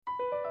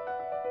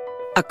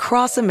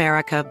Across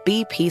America,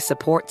 BP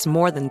supports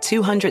more than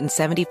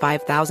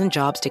 275,000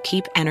 jobs to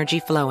keep energy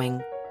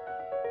flowing.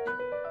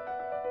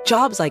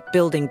 Jobs like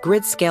building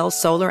grid-scale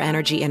solar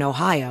energy in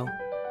Ohio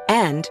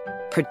and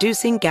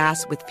producing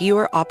gas with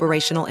fewer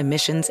operational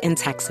emissions in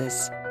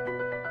Texas.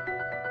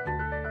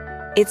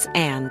 It's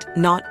and,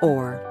 not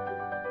or.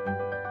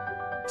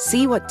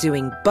 See what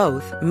doing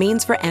both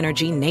means for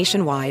energy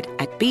nationwide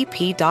at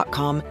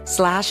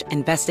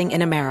bp.com/investing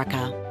in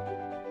America.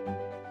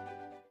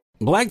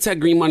 Black Tech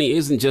Green Money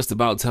isn't just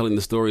about telling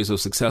the stories of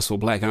successful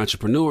Black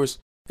entrepreneurs.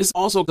 It's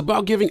also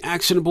about giving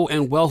actionable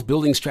and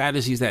wealth-building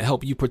strategies that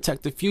help you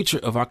protect the future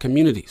of our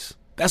communities.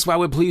 That's why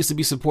we're pleased to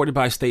be supported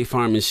by State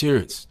Farm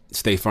Insurance.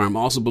 State Farm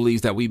also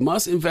believes that we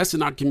must invest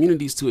in our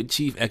communities to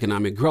achieve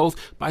economic growth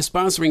by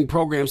sponsoring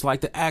programs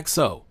like the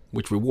ACT-SO,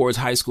 which rewards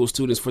high school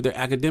students for their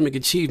academic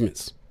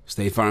achievements.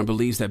 State Farm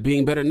believes that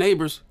being better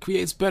neighbors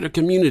creates better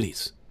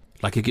communities.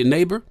 Like a good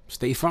neighbor,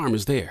 State Farm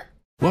is there.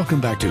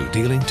 Welcome back to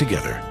Dealing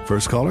Together.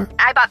 First caller?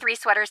 I bought 3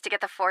 sweaters to get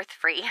the 4th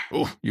free.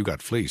 Oh, you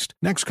got fleeced.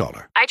 Next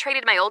caller? I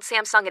traded my old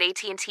Samsung at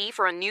AT&T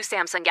for a new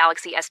Samsung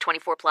Galaxy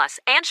S24 Plus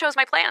and chose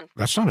my plan.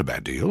 That's not a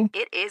bad deal.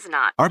 It is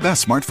not. Our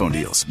best smartphone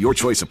deals. Your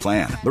choice of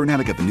plan. Learn how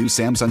to get the new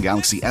Samsung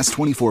Galaxy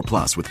S24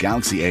 Plus with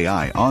Galaxy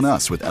AI on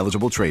us with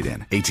eligible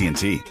trade-in.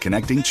 AT&T.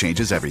 Connecting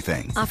changes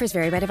everything. Offers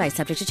vary by device.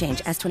 Subject to change.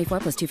 S24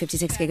 plus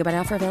 256 gigabyte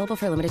offer available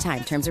for a limited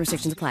time. Terms and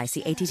restrictions apply.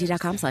 See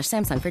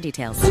att.com/Samsung for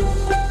details.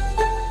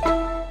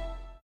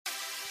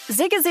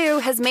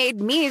 Zigazoo has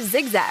made me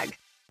zigzag.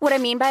 What I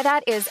mean by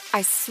that is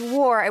I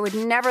swore I would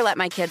never let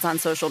my kids on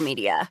social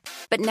media.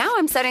 But now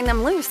I'm setting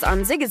them loose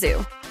on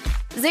Zigazoo.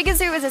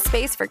 Zigazoo is a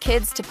space for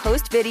kids to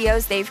post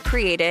videos they've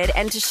created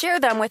and to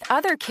share them with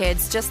other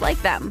kids just like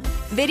them.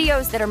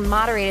 Videos that are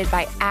moderated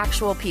by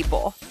actual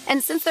people.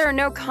 And since there are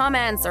no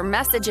comments or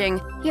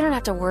messaging, you don't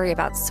have to worry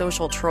about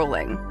social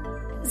trolling.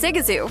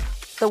 Zigazoo,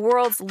 the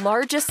world's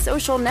largest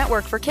social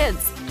network for kids.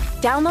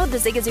 Download the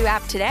Zigazoo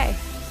app today.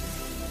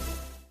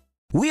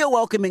 We are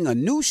welcoming a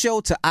new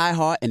show to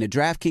iHeart and the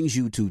DraftKings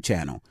YouTube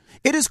channel.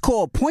 It is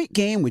called Point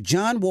Game with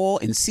John Wall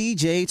and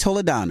CJ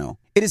Toledano.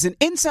 It is an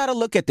insider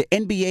look at the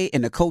NBA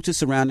and the coaches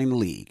surrounding the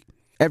league.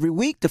 Every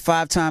week, the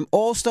 5-time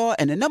All-Star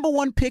and the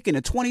 #1 pick in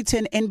the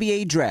 2010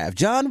 NBA Draft,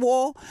 John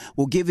Wall,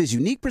 will give his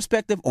unique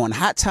perspective on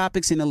hot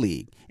topics in the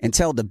league and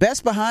tell the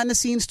best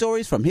behind-the-scenes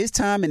stories from his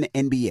time in the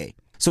NBA.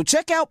 So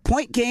check out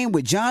Point Game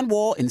with John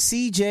Wall and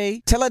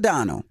CJ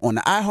Toledano on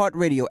the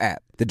iHeartRadio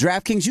app, the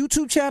DraftKings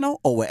YouTube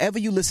channel, or wherever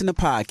you listen to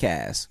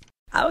podcasts.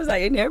 I was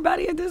like, isn't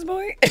everybody at this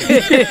point?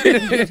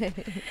 I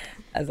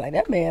was like,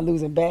 that man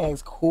losing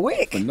bags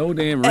quick. For no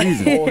damn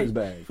reason. All his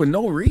bags. For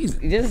no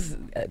reason. Just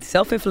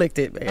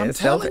self-inflicted, man. I'm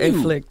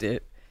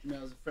Self-inflicted.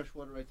 Now, there's fresh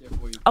water right there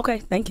for you. Okay,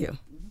 thank you.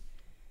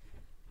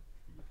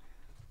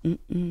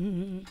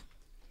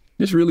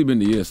 This really been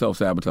the year of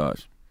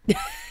self-sabotage.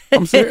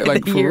 I'm serious,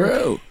 like for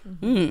real.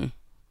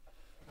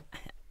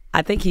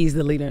 I think he's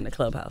the leader in the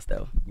clubhouse,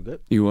 though. Good.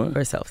 You what?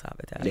 For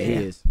self-sabotage. Yeah, he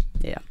is.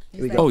 Yeah.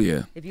 Like, oh,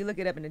 yeah. If you look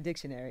it up in the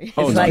dictionary,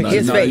 it's like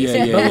his face.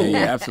 Yeah,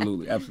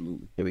 absolutely.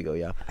 Here we go,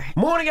 y'all.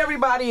 Morning,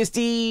 everybody. It's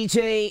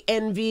DJ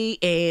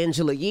Envy,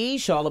 Angela Yee,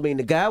 Charlamagne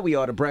the Guy. We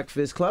are the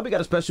Breakfast Club. We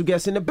got a special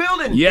guest in the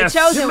building. Yes. The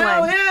chosen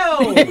Jemele one.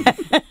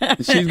 Hill.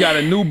 She's got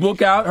a new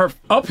book out, her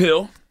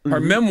Uphill, her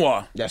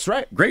memoir. That's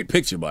right. Great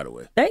picture, by the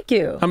way. Thank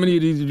you. How many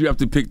of these did you have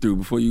to pick through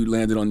before you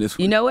landed on this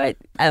one? You know what?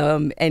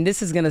 And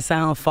this is going to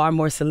sound far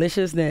more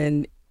salacious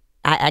than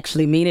I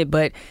actually mean it,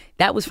 but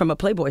that was from a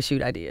Playboy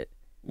shoot I did.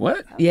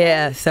 What?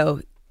 Yeah, so...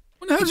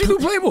 How did you do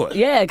Playboy?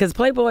 Yeah, because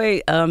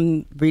Playboy,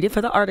 read it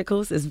for the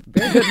articles. It's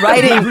very good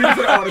writing. Read it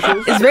for the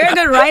articles. It's very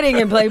good writing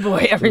in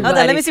Playboy, everybody. Hold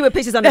on, let me see what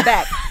pictures on the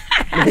back.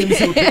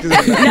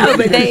 No,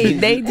 but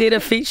they did a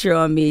feature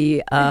on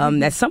me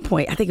at some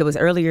point. I think it was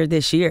earlier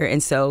this year.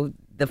 And so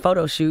the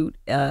photo shoot,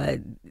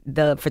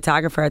 the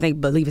photographer,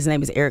 believe his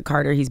name is Eric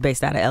Carter. He's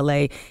based out of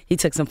L.A. He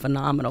took some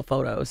phenomenal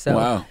photos. So,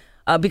 wow.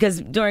 Because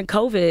during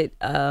COVID,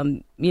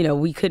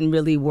 we couldn't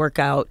really work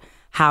out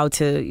how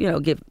to,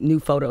 get new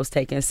photos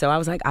taken. So I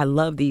was like, I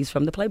love these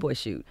from the Playboy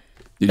shoot.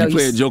 Did you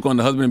play a joke on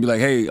the husband and be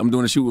like, hey, I'm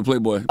doing a shoot with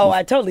Playboy? Oh,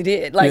 I totally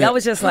did. Like, I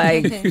was just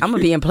like, I'm going to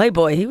be in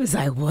Playboy. He was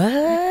like, what?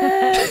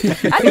 I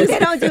think they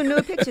don't do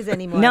new pictures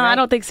anymore. No, right? I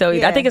don't think so.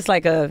 Yeah. I think it's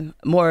like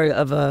more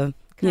of a,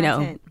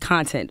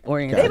 content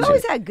oriented. They've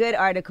always had good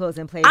articles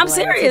in Playboy. I'm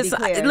serious. To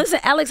be clear. Listen,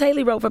 Alex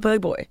Haley wrote for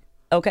Playboy.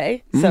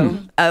 Okay, so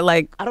I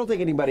don't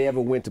think anybody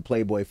ever went to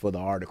Playboy for the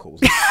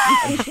articles.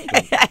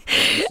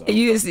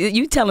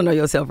 you telling on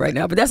yourself right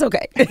now, but that's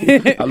okay.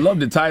 I love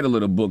the title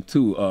of the book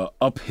too,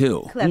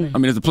 Uphill. Clever. I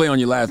mean, it's a play on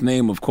your last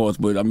name, of course,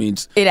 but I mean,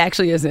 it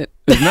actually isn't.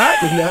 It's not.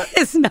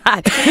 It's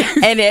not,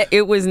 and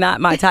it was not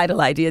my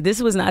title idea.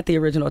 This was not the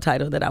original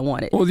title that I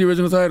wanted. What was the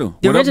original title?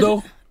 The What original-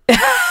 up, though?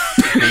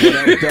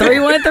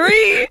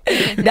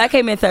 313. That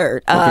came in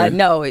third. Okay.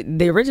 No,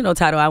 the original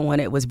title I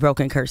wanted was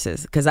Broken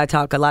Curses because I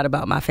talk a lot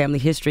about my family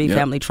history,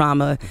 family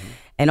trauma,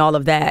 and all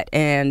of that.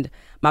 And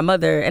my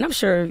mother, and I'm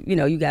sure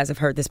you guys have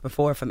heard this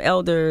before from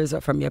elders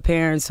or from your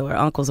parents or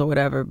uncles or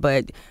whatever,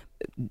 but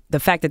the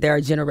fact that there are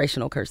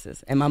generational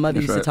curses. And my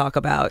mother used to talk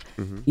about,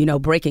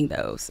 breaking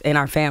those in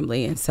our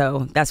family. And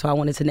so that's why I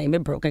wanted to name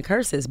it Broken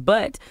Curses.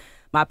 But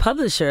my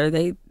publisher,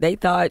 they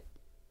thought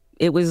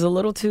it was a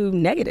little too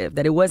negative,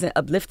 that it wasn't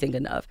uplifting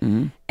enough.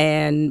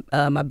 And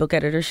my book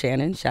editor,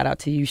 Shannon, shout out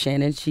to you,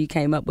 Shannon, she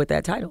came up with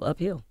that title,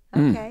 Uphill.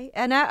 Okay.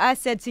 And I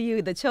said to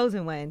you, the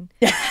chosen one,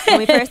 when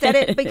we first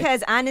started,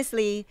 because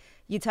honestly,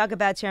 you talk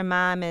about your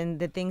mom and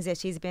the things that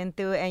she's been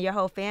through and your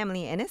whole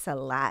family, and it's a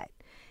lot.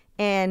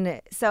 And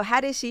so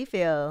how does she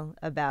feel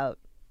about,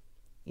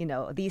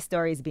 these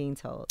stories being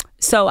told?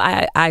 So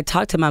I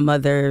talked to my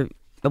mother.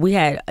 We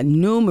had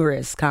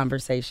numerous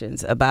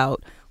conversations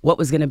about what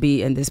was going to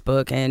be in this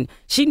book. And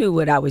she knew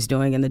what I was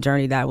doing and the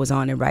journey that I was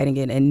on in writing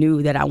it, and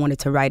knew that I wanted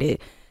to write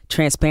it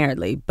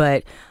transparently.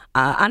 But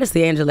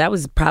honestly, Angela, that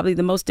was probably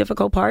the most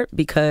difficult part,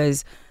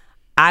 because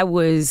I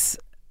was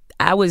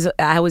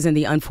in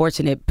the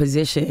unfortunate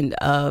position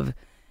of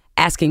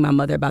asking my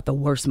mother about the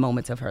worst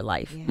moments of her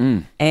life.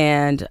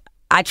 And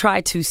I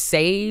tried to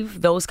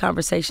save those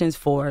conversations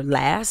for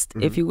last,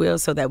 if you will,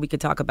 so that we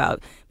could talk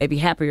about maybe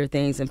happier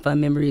things and fun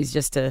memories,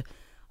 just to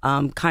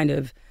kind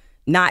of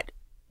not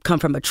come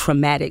from a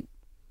traumatic,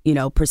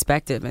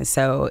 perspective. And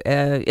so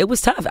it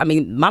was tough. I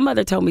mean, my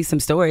mother told me some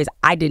stories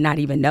I did not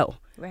even know.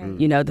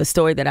 Right. The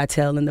story that I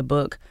tell in the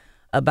book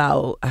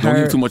about her. Don't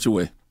give too much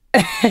away.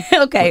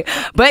 Okay.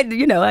 But,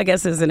 I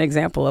guess it's an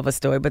example of a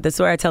story. But the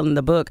story I tell in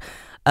the book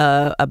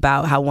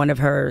about how one of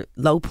her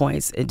low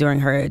points during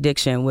her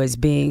addiction was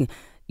being,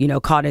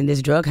 caught in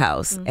this drug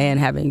house and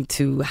having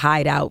to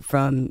hide out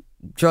from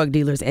drug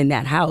dealers in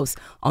that house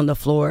on the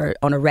floor,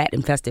 on a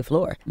rat-infested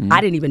floor.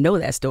 I didn't even know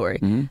that story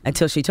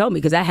until she told me,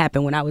 because that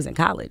happened when I was in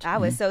college. I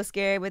was so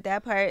scared with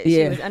that part.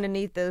 Yeah. She was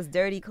underneath those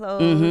dirty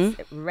clothes,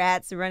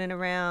 rats running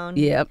around.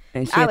 Yep,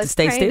 and she had to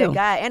stay still. To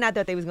God, and I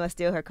thought they was going to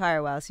steal her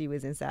car while she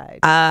was inside.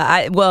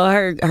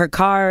 Her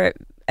car,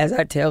 as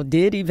I tell,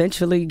 did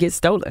eventually get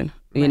stolen.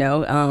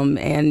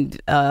 And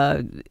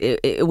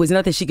it was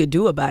nothing she could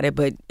do about it,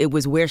 but it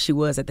was where she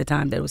was at the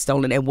time that it was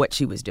stolen and what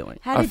she was doing.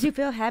 How did you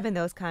feel having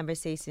those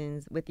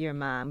conversations with your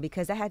mom?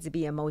 Because that had to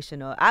be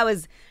emotional. I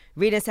was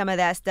reading some of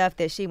that stuff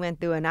that she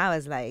went through, and I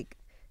was like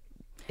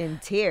in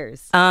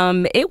tears.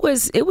 It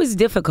was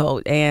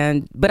difficult,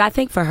 but I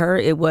think for her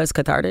it was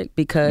cathartic,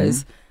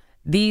 because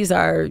these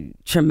are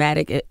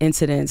traumatic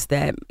incidents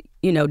that,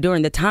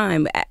 during the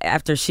time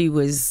after she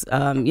was,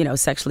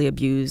 sexually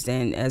abused,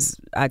 and as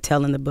I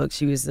tell in the book,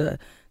 she was the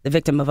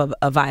victim of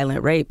a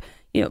violent rape.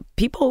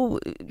 People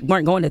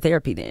weren't going to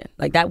therapy then.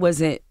 Like, that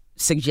wasn't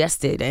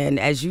suggested. And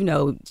as you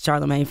know,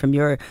 Charlamagne, from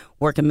your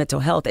work in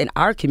mental health in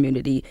our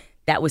community,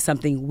 that was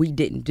something we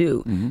didn't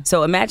do.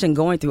 So imagine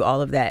going through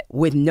all of that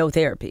with no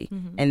therapy.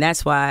 And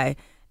that's why,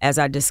 as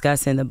I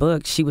discuss in the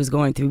book, she was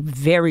going through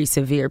very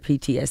severe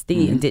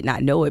PTSD and did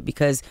not know it,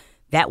 because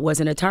that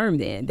wasn't a term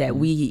then that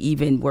we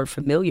even were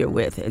familiar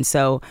with. And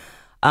so,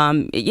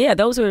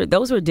 those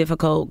were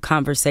difficult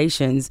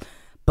conversations.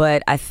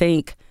 But I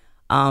think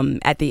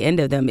at the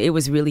end of them, it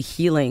was really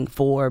healing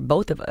for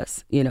both of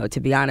us, to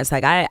be honest.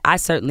 Like, I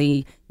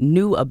certainly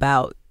knew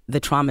about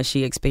the trauma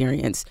she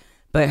experienced,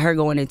 but her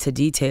going into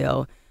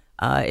detail,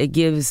 it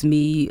gives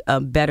me a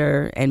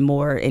better and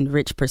more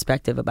enriched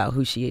perspective about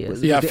who she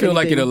is. Yeah, I feel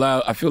like it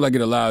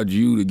allowed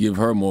you to give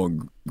her more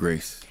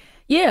grace.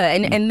 Yeah,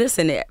 and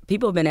listen,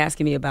 people have been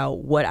asking me about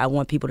what I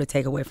want people to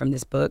take away from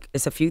this book.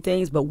 It's a few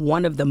things, but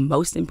one of the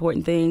most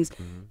important things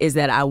is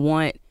that I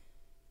want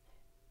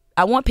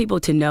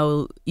people to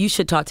know you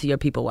should talk to your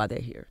people while they're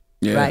here,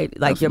 right?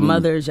 Like absolutely. Your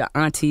mothers, your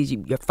aunties,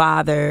 your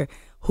father,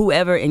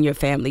 whoever in your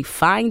family,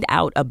 find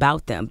out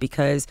about them,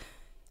 because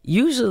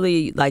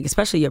usually, like,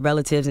 especially your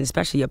relatives and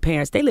especially your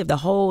parents, they lived a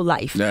whole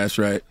life. That's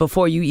right.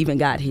 Before you even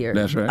got here.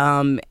 That's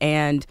right.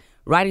 And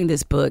writing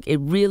this book, it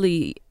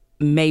really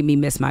made me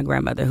miss my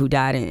grandmother, who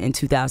died in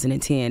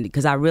 2010,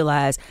 because I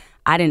realized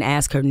I didn't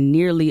ask her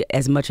nearly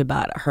as much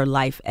about her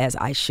life as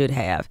I should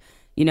have.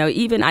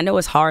 Even I know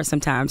it's hard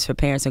sometimes for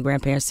parents and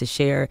grandparents to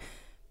share,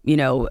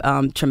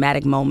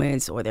 traumatic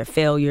moments or their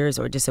failures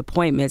or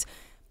disappointments,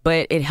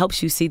 but it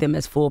helps you see them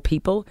as full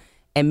people.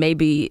 And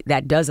maybe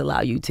that does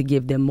allow you to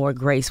give them more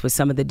grace with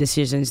some of the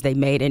decisions they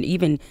made, and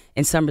even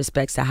in some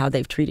respects to how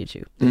they've treated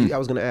you. I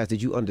was going to ask,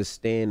 did you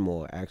understand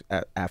more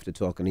after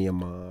talking to your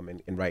mom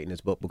and writing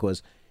this book?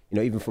 Because,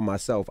 even for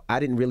myself,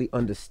 I didn't really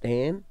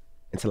understand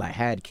until I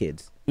had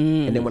kids.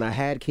 And then when I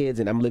had kids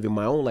and I'm living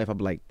my own life, I'm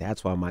like,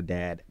 that's why my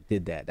dad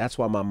did that. That's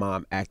why my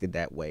mom acted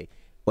that way.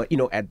 But,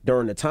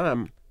 during the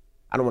time,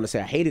 I don't want to say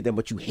I hated them,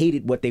 but you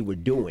hated what they were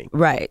doing.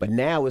 Right. But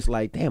now it's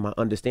like, damn, I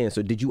understand.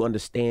 So did you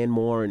understand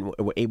more and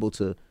were able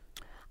to?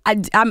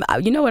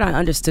 What I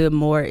understood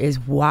more is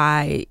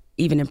why,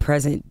 even in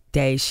present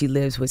day, she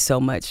lives with so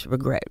much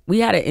regret. We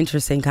had an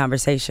interesting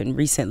conversation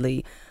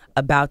recently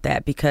about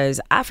that,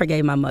 because I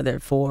forgave my mother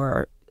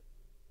for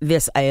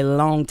this a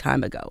long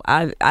time ago.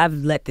 I've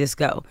let this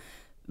go,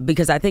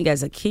 because I think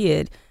as a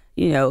kid,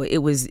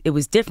 it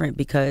was different,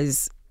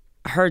 because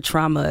her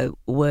trauma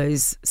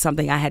was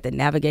something I had to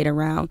navigate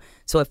around.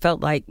 So it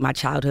felt like my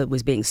childhood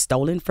was being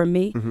stolen from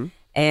me.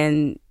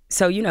 And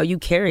so, you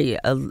carry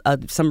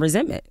some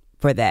resentment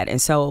for that.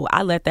 And so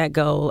I let that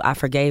go. I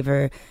forgave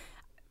her,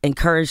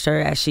 encouraged her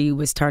as she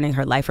was turning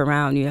her life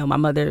around. My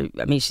mother,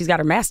 she's got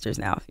her master's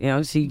now.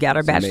 She got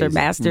her bachelor,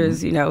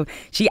 master's.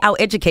 She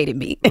out-educated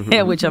me,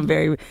 which I'm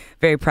very,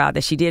 very proud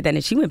that she did that.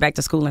 And she went back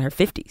to school in her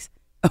 50s.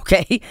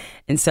 Okay.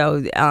 And so,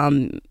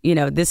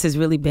 this has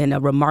really been a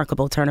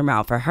remarkable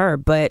turnaround for her.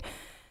 But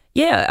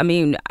yeah,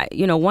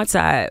 once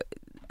I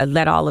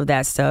let all of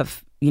that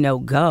stuff,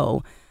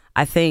 go,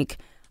 I think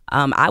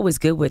I was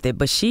good with it.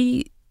 But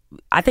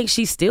I think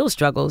she still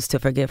struggles to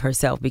forgive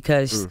herself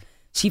because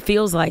she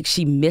feels like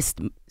she missed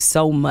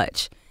so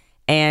much.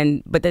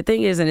 But the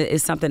thing is, and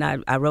it's something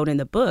I wrote in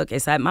the book,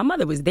 is that my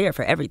mother was there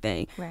for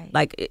everything. Right.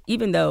 Like,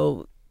 even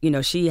though,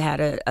 she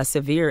had a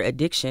severe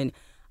addiction,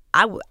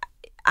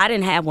 I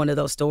didn't have one of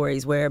those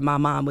stories where my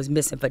mom was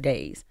missing for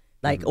days,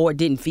 or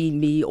didn't feed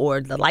me,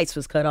 or the lights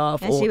was cut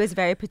off. And she was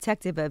very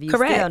protective of you.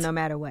 Correct. Still, no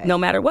matter what. No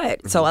matter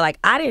what. So,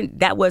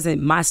 that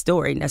wasn't my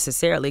story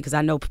necessarily, because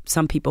I know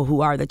some people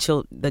who are the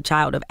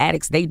child of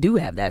addicts, they do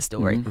have that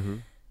story.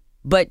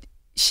 But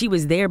she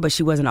was there, but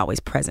she wasn't always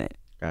present.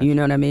 Gotcha. You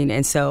know what I mean?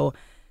 And so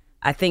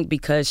I think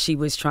because she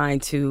was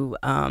trying to,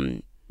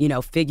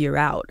 figure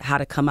out how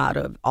to come out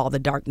of all the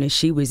darkness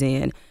she was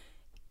in,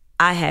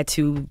 I had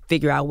to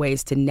figure out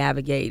ways to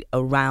navigate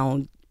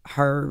around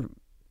her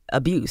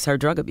abuse, her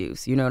drug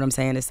abuse. You know what I'm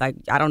saying? It's like,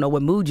 I don't know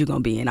what mood you're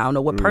going to be in. I don't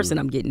know what person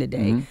I'm getting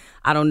today.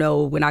 I don't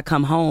know when I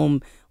come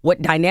home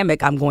what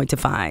dynamic I'm going to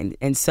find.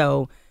 And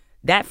so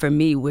that for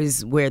me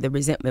was where the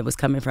resentment was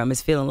coming from,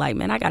 is feeling like,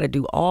 man, I got to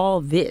do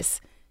all this.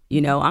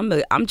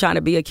 I'm trying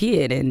to be a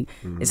kid, and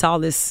it's all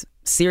this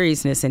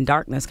seriousness and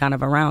darkness kind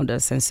of around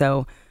us. And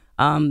so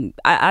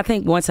I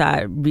think once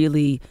I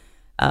really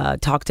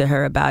talked to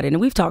her about it, and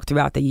we've talked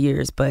throughout the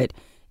years, but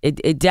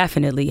it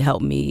definitely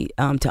helped me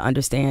to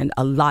understand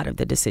a lot of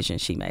the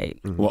decisions she made.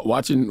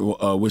 Watching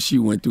what she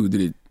went through,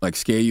 did it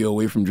scare you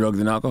away from drugs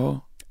and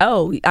alcohol?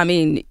 Oh, I've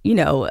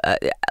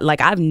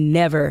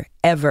never,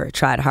 ever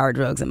tried hard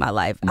drugs in my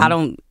life. I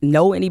don't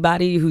know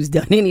anybody who's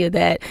done any of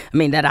that.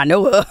 That I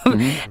know of.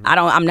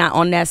 I'm not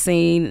on that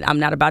scene.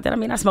 I'm not about that.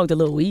 I smoked a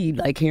little weed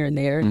here and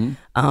there.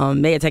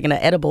 May have taken an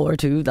edible or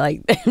two.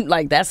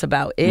 That's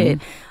about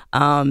it.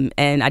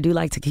 And I do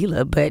like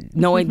tequila, but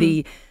knowing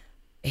the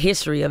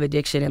history of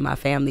addiction in my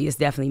family has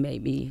definitely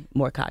made me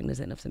more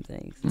cognizant of some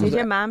things. Did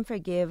your mom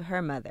forgive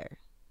her mother?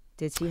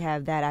 Did she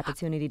have that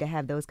opportunity to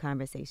have those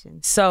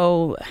conversations?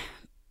 So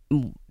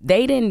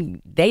they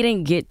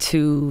didn't get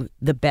to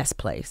the best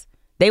place.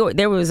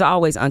 There was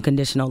always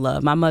unconditional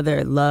love. My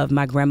mother loved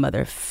my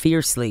grandmother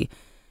fiercely,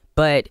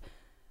 but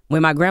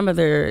when my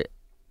grandmother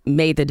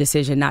made the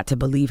decision not to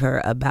believe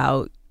her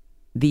about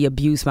the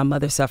abuse my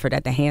mother suffered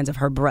at the hands of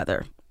her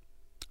brother,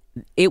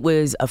 it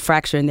was a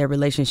fracture in their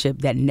relationship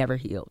that never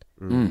healed.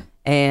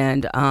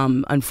 And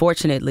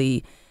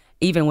unfortunately,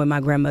 even when my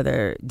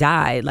grandmother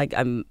died,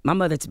 my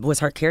mother was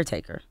her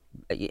caretaker.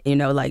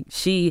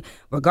 She,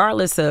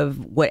 regardless of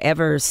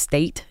whatever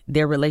state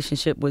their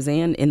relationship was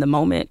in the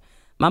moment,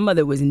 my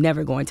mother was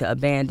never going to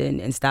abandon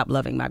and stop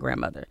loving my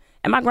grandmother.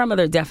 And my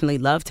grandmother definitely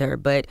loved her,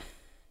 but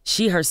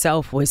she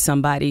herself was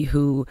somebody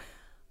who,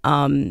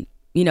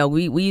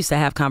 we used to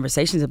have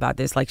conversations about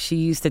this. She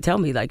used to tell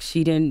me,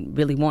 she didn't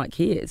really want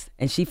kids.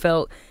 And she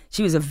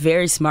was a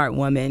very smart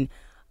woman.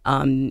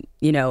 And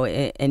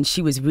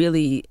she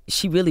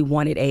really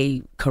wanted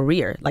a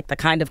career, the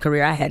kind of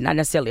career I had, not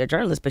necessarily a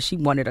journalist, but she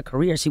wanted a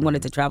career. She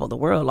wanted to travel the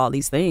world, all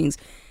these things.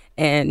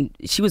 And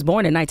she was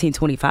born in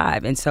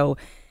 1925. And so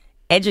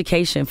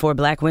education for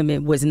Black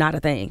women was not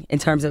a thing in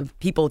terms of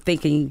people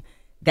thinking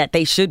that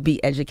they should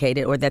be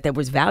educated or that there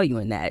was value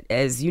in that.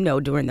 As you know,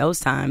 during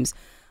those times,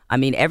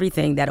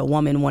 everything that a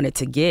woman wanted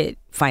to get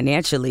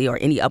financially or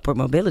any upward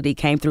mobility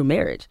came through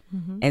marriage.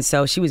 And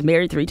so she was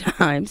married 3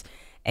 times.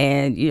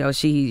 And,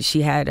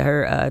 she had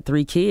her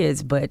 3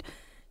 kids, but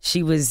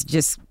she was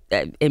just,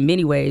 in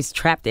many ways,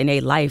 trapped in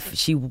a life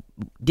she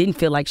didn't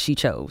feel like she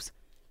chose.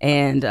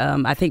 And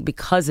I think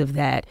because of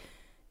that,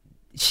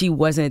 she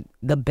wasn't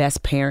the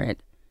best parent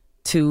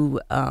to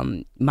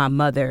my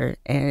mother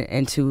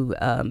and to,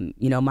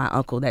 my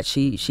uncle that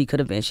she could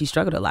have been. She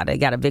struggled a lot. They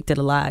got evicted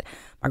a lot.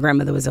 My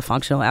grandmother was a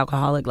functional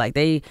alcoholic.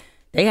 They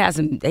had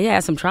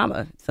some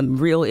trauma, some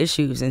real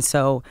issues. And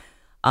so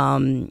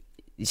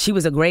she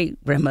was a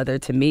great grandmother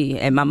to me,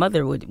 and my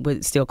mother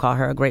would still call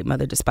her a great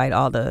mother despite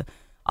all the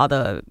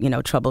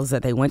troubles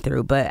that they went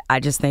through. But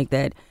I just think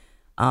that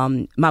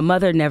my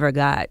mother never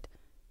got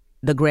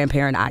the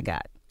grandparent I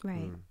got.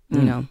 Right.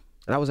 And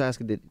I was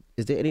asking,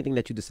 is there anything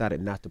that you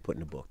decided not to put in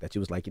the book that you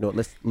was like,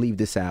 let's leave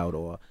this out,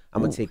 or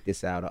I'm gonna take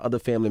this out, or other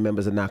family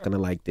members are not gonna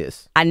like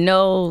this? I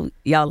know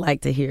y'all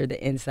like to hear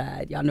the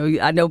inside.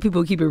 I know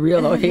people keep it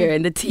real on here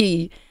and the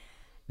tea.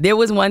 There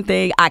was one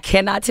thing, I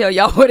cannot tell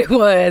y'all what it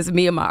was.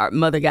 Me and my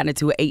mother got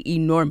into an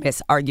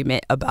enormous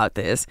argument about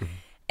this.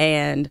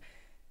 And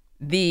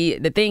the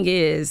thing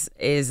is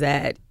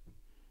that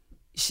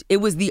it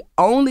was the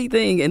only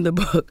thing in the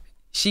book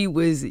she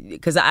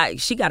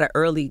got an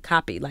early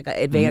copy, like an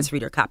advanced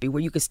reader copy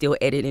where you could still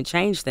edit and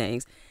change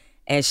things.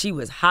 and she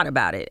was hot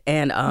about it.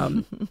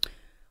 And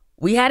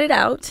we had it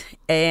out.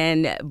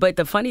 But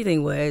the funny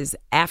thing was,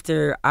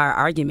 after our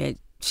argument,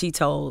 she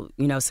told,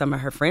 some of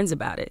her friends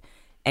about it,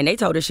 and they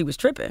told her she was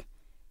tripping.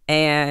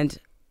 And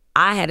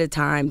I had a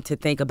time to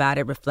think about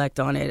it, reflect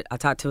on it. I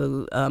talked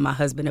to my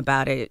husband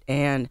about it.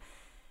 And,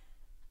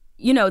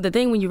 the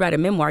thing when you write a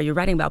memoir, you're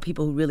writing about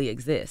people who really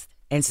exist.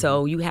 And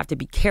so you have to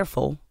be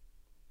careful,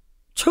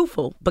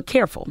 truthful, but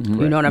careful.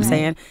 You know what I'm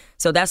saying?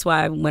 So that's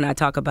why when I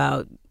talk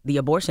about the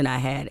abortion I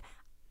had,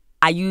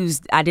 I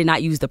did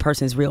not use the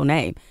person's real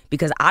name,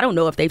 because I don't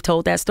know if they've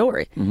told that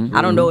story.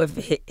 I don't know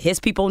if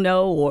his people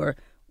know or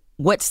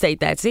what state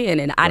that's in,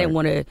 and I didn't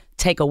want to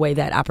take away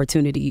that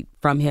opportunity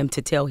from him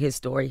to tell his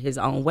story his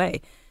own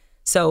way.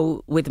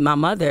 So with my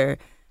mother,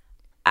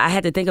 I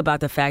had to think about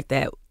the fact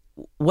that,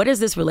 what is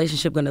this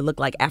relationship going to look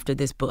like after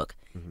this book?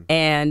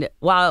 And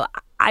while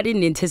I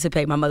didn't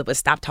anticipate my mother would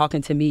stop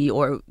talking to me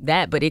or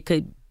that, but it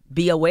could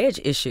be a wedge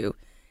issue.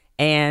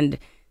 And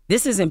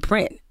this is in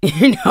print,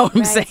 you know what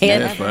I'm saying?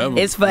 Yeah,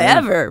 it's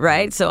forever,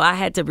 right? So I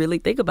had to really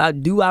think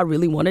about, do I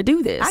really want to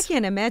do this? I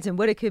can't imagine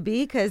what it could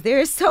be, because there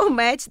is so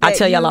much that I'll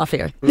tell y'all off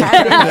here.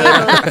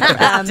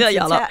 I'll tell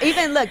y'all off.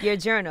 Even look, your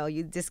journal,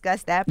 you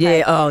discussed that part.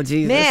 Yeah, oh,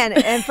 Jesus. Man,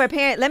 and for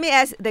parents, let me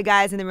ask the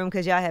guys in the room,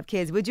 because y'all have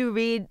kids, would you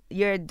read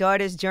your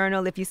daughter's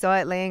journal if you saw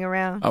it laying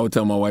around? I would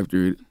tell my wife to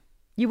read it.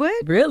 You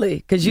would? Really?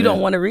 Because you don't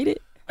want to read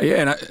it? Yeah,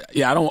 and I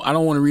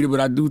don't want to read it, but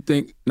I do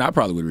think I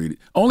probably would read it.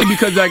 Only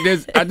because I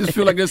just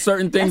feel like there's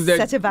certain things That's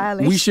that such a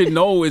violation. we should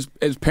know as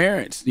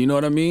parents. You know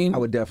what I mean? I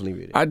would definitely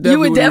read it. I definitely You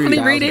would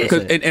definitely read it?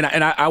 'Cause-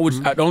 and I would.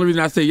 The only reason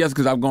I say yes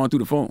because I've gone through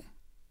the phone.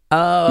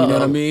 Oh. You know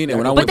what I mean? And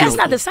when I But went that's through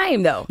not the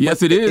same, though.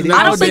 Yes, it is.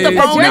 I don't think the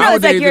phone journal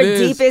is like Nowadays your it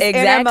is. deepest,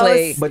 Exactly.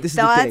 innermost But this is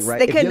the thoughts. thing, right?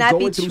 They If could you're not be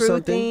going through true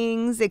something-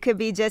 things. It could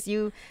be just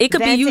you. It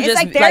could be you venting. just, it's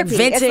like like, therapy.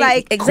 venting. It's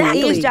like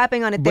Exactly.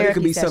 eavesdropping on a But it therapy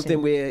could be session.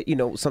 something where,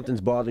 something's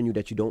bothering you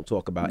that you don't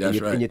talk about.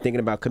 That's right. And you're thinking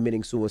about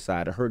committing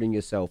suicide or hurting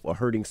yourself or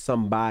hurting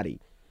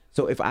somebody.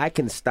 So if I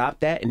can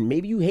stop that, and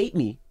maybe you hate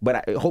me,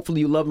 but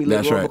hopefully you love me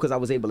later That's on right. because I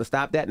was able to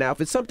stop that. Now, if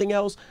it's something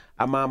else,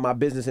 I mind my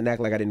business and act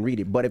like I didn't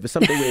read it. But if it's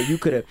something where you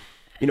could have,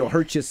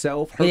 hurt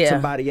yourself, hurt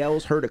somebody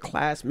else, hurt a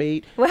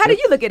classmate. Well, how do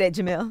you look at it,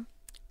 Jemele?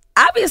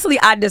 Obviously,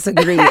 I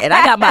disagree, and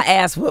I got my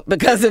ass whooped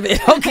because of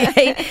it.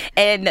 Okay,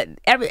 and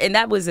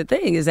that was the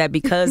thing, is that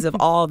because of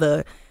all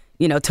the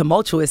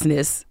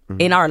tumultuousness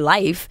in our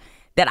life,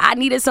 that I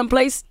needed some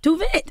place to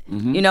vent.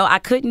 I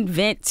couldn't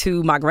vent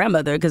to my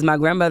grandmother, because my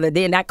grandmother,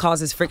 then that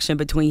causes friction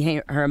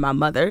between her and my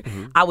mother.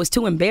 I was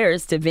too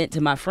embarrassed to vent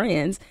to my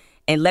friends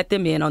and let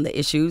them in on the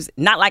issues.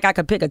 Not like I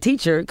could pick a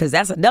teacher, because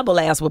that's a double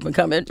ass whooping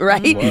coming,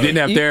 right? You didn't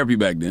have therapy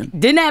back then.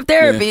 Didn't have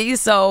therapy,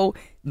 so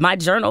my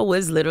journal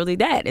was literally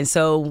that. And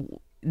so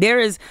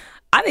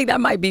I think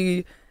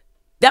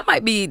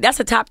that's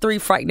a top 3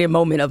 frightening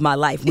moment of my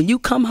life. When you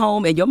come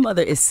home and your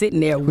mother is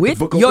sitting there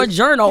with your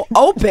journal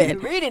open.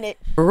 Reading it.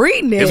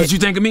 That's what you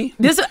think of me?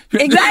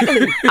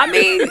 Exactly. I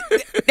mean,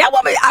 that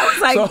woman,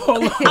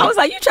 I was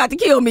like, you tried to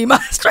kill me, ma,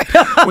 straight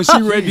up. When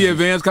she read the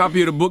advanced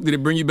copy of the book, did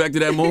it bring you back to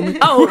that moment?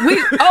 It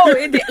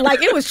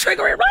was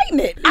triggering writing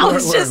it. I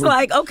was just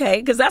like,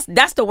 okay, because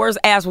that's the worst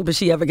ass whooping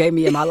she ever gave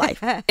me in my life.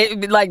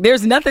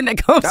 There's nothing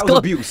that comes That was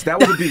abuse. That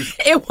was abuse.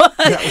 It was.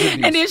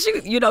 And then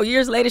she,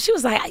 years later, she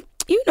was like,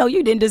 you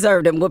didn't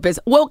deserve them whoopings.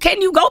 Well,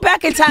 can you go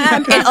back in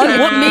time and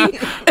unwhoop me?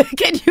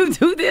 Can you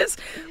do this?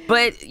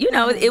 But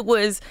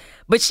that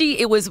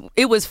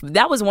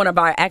was one of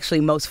our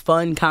actually most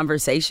fun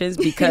conversations,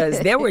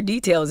 because there were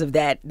details of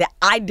that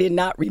I did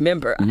not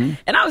remember. And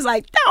I was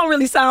like, that don't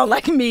really sound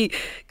like me,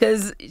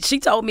 because she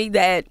told me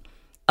that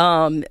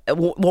one,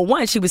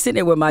 she was sitting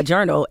there with my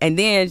journal, and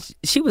then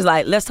she was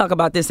like, let's talk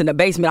about this in the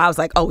basement. I was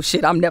like, oh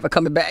shit, I'm never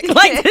coming back.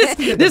 Like this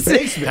in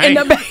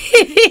the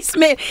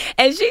basement.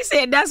 And she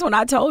said that's when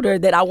I told her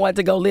that I wanted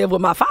to go live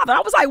with my father.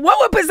 I was like, what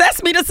would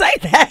possess me to say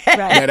that?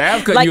 That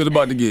ass cut you was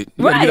about to get.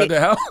 You right. Get out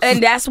the house.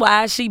 And that's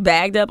why she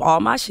bagged up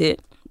all my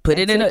shit,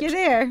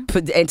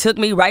 and took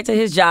me right to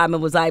his job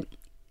and was like,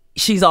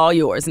 she's all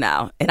yours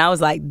now. And I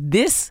was like,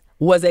 this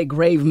was a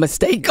grave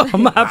mistake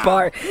on my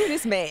part.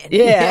 This man.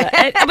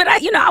 Yeah. But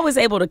I was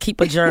able to keep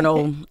a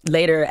journal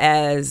later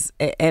as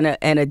an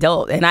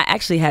adult. And I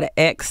actually had an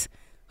ex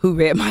who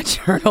read my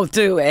journal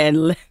too.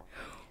 And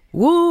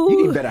woo.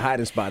 You need better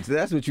hiding spots.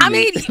 That's what you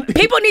need. I mean,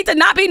 people need to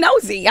not be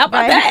nosy. How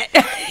about that?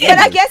 But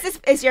I guess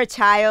it's your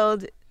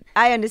child.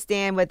 I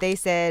understand what they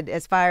said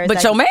as far as.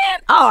 But your man?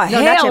 Oh,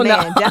 no, hell not your no.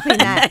 man.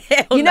 Definitely not.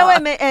 Hell you know no.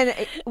 what, man? And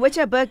with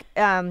your book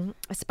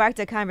sparked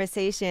a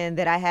conversation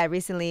that I had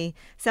recently.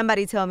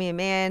 Somebody told me,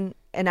 man,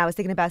 and I was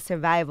thinking about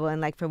survival and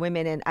like for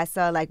women, and I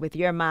saw like with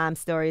your mom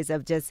stories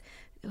of just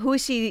who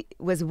she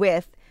was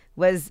with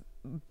was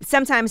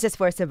sometimes just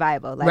for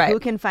survival, like who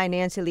can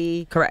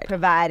financially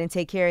provide and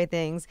take care of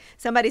things.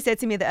 Somebody said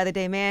to me the other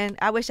day, man,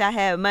 I wish I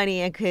had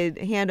money and could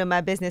handle my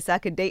business so I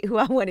could date who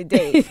I want to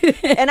date.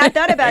 And I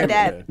thought about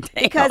that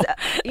because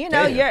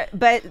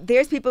but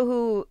there's people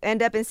who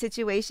end up in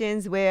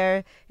situations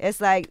where it's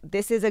like,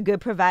 this is a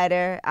good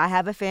provider, I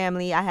have a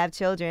family, I have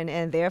children,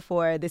 and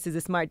therefore this is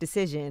a smart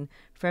decision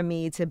for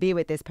me to be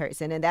with this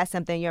person. And that's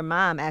something your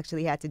mom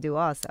actually had to do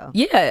also.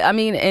 Yeah, I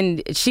mean,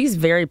 and she's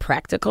very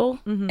practical.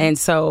 And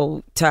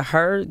so to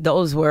her,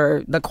 those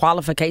were the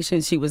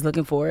qualifications she was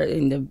looking for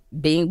in the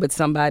being with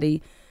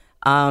somebody,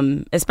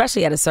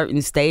 especially at a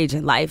certain stage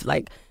in life.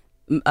 Like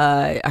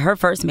her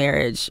first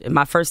marriage,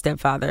 my first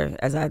stepfather,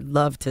 as I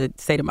love to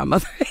say to my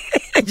mother,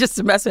 just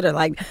to mess with her,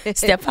 like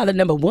stepfather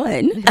number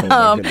one.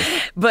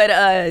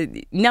 But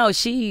no,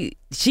 she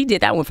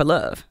did that one for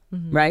love,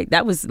 right?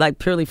 That was like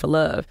purely for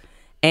love.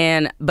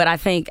 But I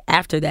think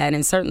after that,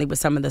 and certainly with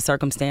some of the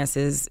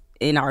circumstances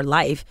in our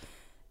life,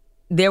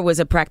 there was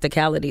a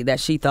practicality that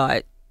she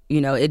thought,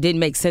 it didn't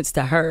make sense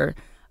to her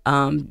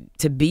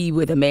to be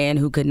with a man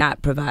who could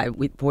not provide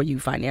for you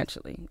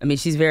financially. I mean,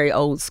 she's very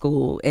old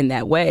school in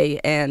that way.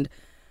 And,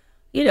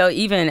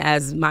 even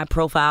as my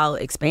profile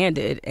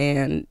expanded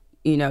and,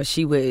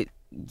 she would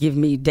give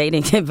me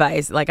dating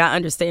advice, like I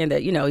understand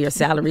that, your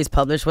salary is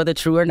published, whether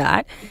true or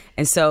not.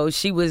 And so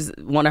she was,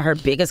 one of her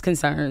biggest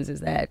concerns is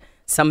that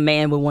some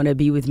man would want to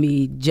be with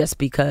me just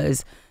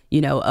because,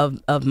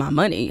 of my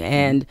money.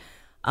 And,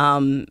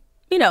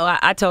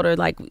 I told her,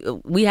 like,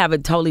 we have a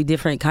totally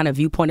different kind of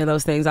viewpoint of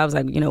those things. I was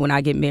like, when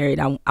I get married,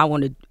 I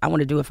want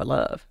to do it for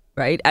love,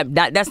 right?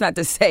 That's not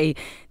to say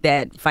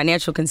that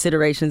financial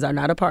considerations are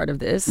not a part of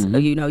this.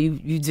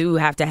 You do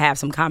have to have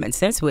some common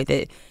sense with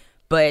it,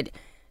 but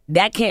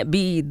that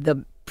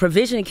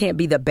provision can't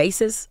be the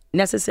basis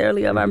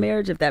necessarily of our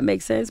marriage, if that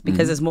makes sense,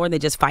 because it's more than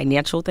just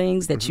financial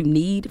things that you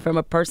need from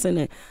a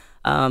person.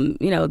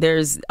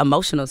 There's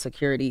emotional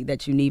security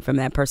that you need from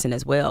that person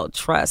as well,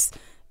 trust,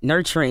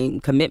 nurturing,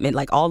 commitment,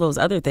 like all those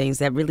other things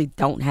that really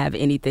don't have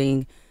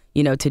anything,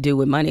 to do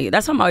with money.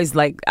 That's why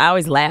I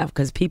always laugh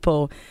because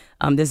people,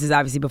 this is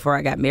obviously before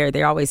I got married,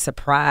 they were always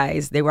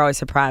surprised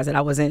that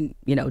I wasn't,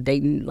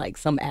 dating like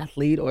some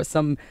athlete or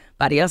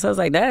somebody else. I was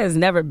like, that has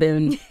never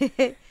been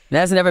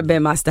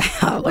my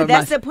style. Well,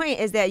 that's the point,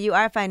 is that you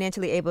are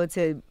financially able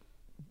to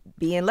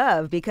be in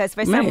love, because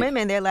for some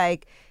women, they're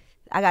like,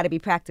 I got to be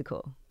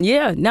practical.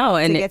 Yeah, no.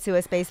 And to get to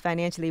a space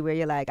financially where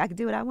you're like, I can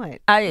do what I want.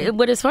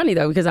 But it's funny,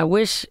 though, because I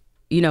wish,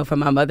 for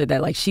my mother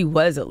that, like, she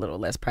was a little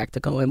less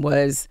practical and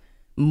was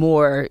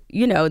more,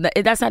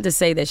 that's not to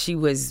say that she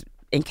was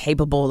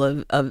incapable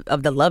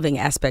of the loving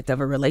aspect of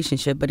a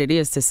relationship, but it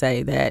is to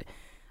say that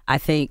I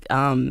think,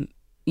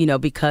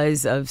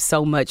 because of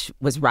so much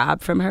was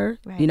robbed from her,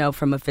 right,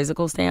 from a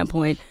physical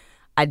standpoint,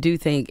 I do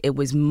think it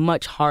was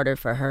much harder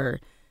for her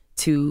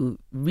to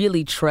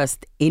really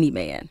trust any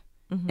man.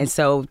 And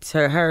so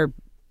to her,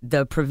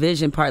 the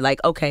provision part, like,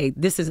 okay,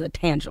 this is a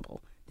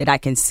tangible that I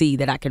can see,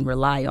 that I can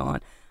rely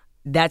on.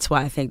 That's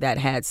why I think that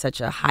had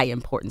such a high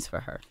importance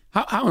for her.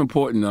 How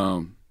important,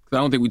 'cause I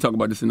don't think we talk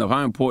about this enough,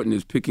 how important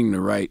is picking the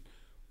right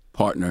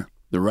partner,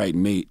 the right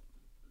mate?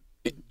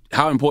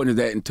 How important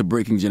is that to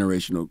breaking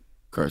generational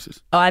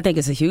curses? Oh, I think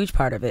it's a huge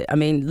part of it. I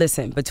mean,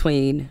 listen,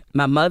 between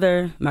my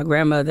mother, my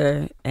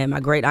grandmother, and my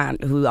great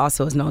aunt, who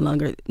also is no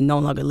longer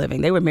living,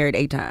 they were married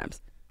 8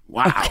 times.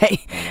 Wow. Okay,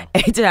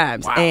 8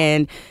 times. Wow.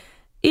 And,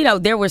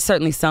 there were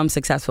certainly some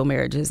successful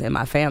marriages in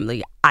my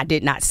family. I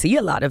did not see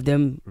a lot of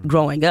them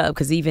growing up,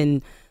 because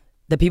even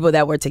the people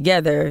that were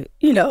together,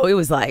 it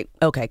was like,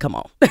 okay, come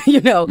on.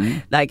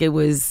 Like it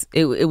was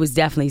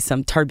definitely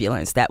some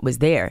turbulence that was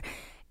there.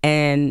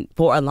 And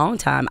for a long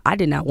time, I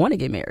did not want to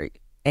get married.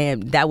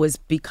 And that was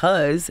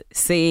because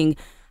seeing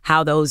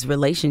how those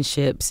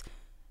relationships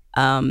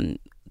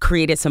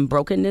created some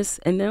brokenness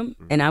in them.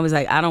 And I was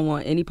like, I don't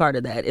want any part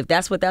of that. If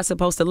that's what that's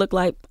supposed to look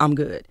like, I'm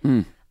good.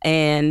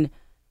 And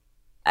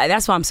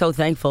that's why I'm so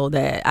thankful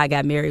that I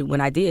got married when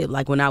I did,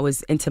 like when I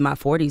was into my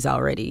 40s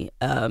already,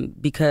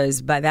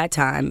 because by that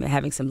time,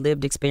 having some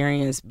lived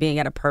experience, being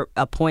at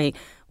a point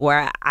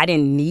where I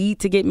didn't need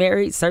to get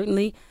married,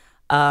 certainly,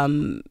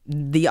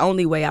 the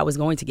only way I was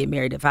going to get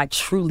married if I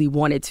truly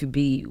wanted to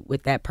be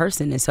with that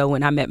person. And so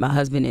when I met my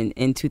husband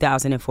in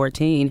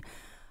 2014,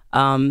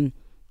 I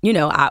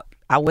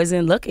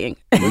wasn't looking.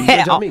 Where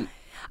did y'all meet?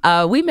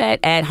 We met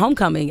at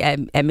homecoming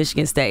at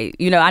Michigan State.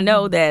 I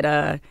know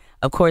that,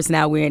 of course,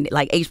 now we're in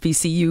like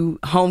HBCU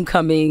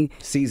homecoming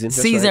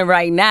season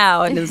right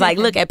now. And it's like,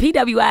 look, at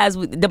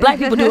PWIs, the black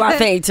people do our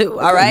thing too,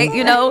 all right?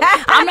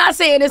 I'm not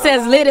saying it's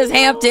as lit as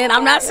Hampton.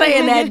 I'm not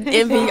saying that,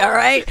 Envy, all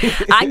right?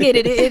 I get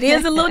it. It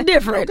is a little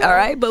different, all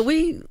right? But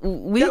we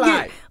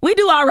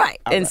do all right.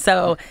 And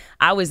so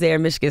I was there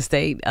in Michigan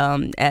State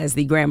as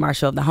the Grand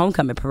Marshal of the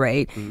Homecoming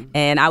Parade.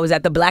 And I was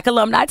at the Black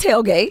Alumni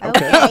Tailgate.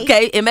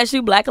 Okay,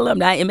 MSU Black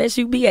Alumni,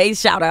 MSU BA,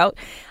 shout out.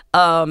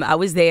 I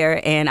was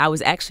there, and I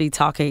was actually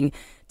talking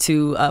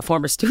to a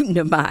former student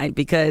of mine,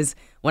 because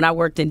when I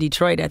worked in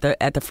Detroit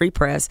at the Free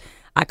Press,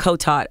 I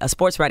co-taught a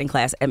sports writing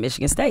class at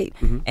Michigan State.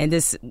 And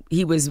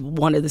he was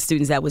one of the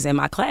students that was in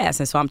my class.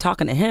 And so I'm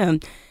talking to him,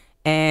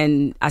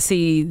 and I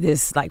see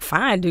this like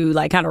fine dude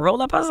like kind of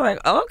roll up. I was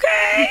like,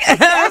 okay.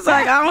 I was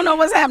like, I don't know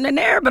what's happening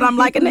there, but I'm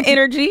liking the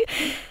energy.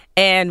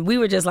 And we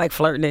were just like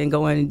flirting and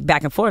going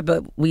back and forth,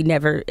 but we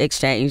never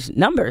exchanged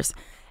numbers.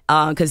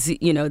 Because,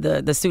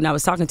 the student I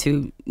was talking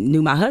to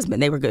knew my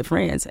husband. They were good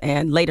friends.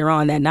 And later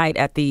on that night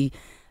at the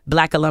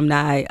Black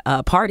alumni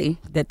party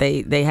that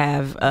they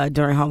have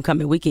during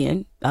homecoming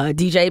weekend,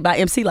 DJ'd by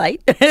MC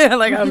Light.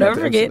 Like, I'll never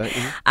forget.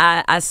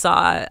 I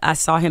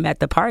saw him at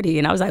the party,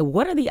 and I was like,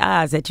 what are the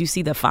odds that you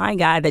see the fine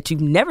guy that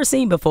you've never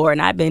seen before,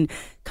 and I've been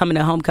coming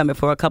to homecoming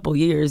for a couple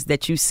years,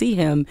 that you see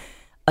him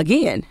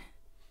again?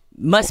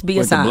 Must be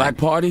a sign. The black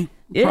party?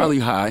 Yeah. Probably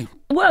high.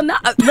 Well, no,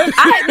 but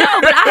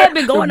I had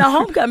been going to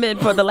homecoming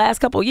for the last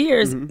couple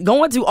years,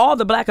 going to all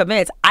the black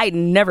events. I'd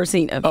never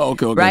seen him. Oh,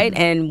 okay. Right?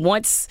 And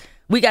once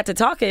we got to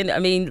talking, I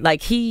mean,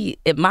 like,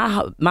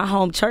 my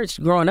home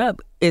church growing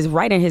up is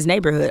right in his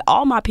neighborhood.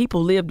 All my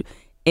people lived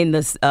in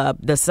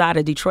the side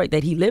of Detroit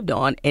that he lived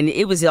on, and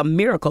it was a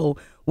miracle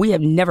we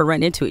have never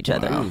run into each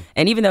other. Wow.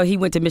 And even though he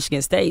went to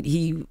Michigan State,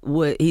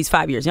 he's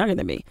 5 years younger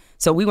than me,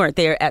 so we weren't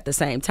there at the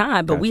same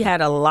time. But we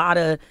had a lot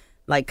of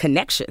like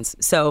connections.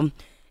 So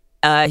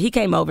he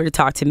came over to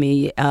talk to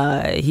me.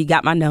 He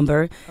got my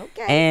number,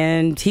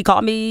 and he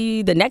called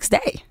me the next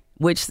day,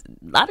 which a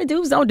lot of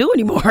dudes don't do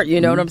anymore.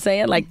 You know what I'm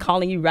saying? Like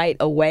calling you right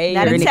away.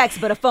 Not a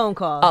text, but a phone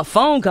call. A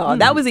phone call.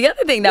 That was the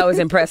other thing that was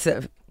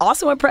impressive.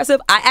 Also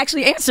impressive, I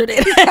actually answered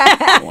it.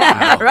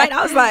 Wow. Right?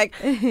 I was like,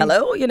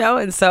 hello, you know?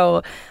 And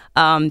so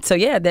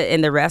yeah,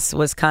 and the rest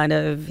was kind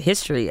of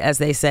history, as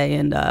they say.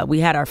 And we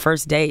had our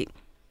first date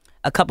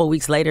a couple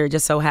weeks later. It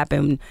just so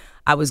happened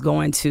I was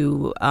going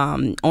to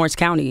Orange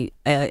County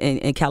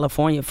in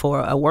California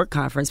for a work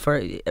conference for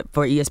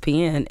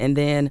ESPN, and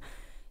then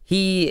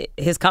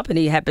his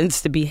company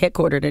happens to be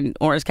headquartered in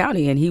Orange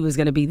County, and he was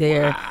going to be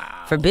there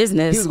for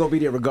business. He was going to be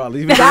there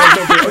regardless.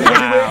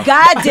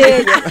 God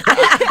did.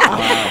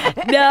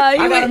 I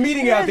got a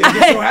meeting out there. It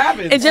just so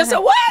happens. It just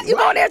so what? You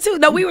going there too?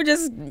 No, we were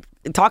just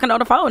talking on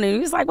the phone, and he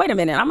was like, "Wait a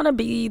minute, I'm going to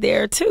be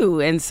there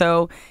too." And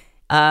so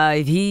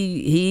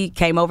he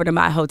came over to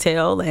my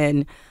hotel,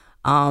 and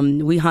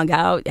we hung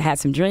out, had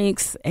some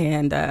drinks,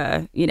 and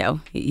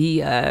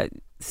he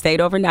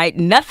stayed overnight.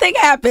 Nothing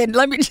happened.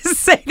 Let me just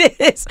say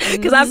this,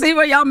 because I see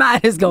where y'all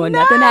mind is going.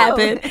 Nothing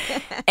happened.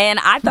 And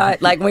I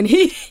thought, like, when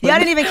y'all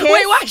didn't even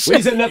kiss. When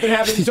he said nothing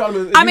happened, you told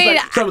him.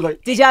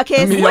 Did y'all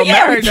kiss? Well, you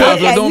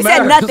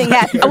said nothing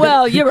happened.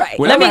 Well, you're right.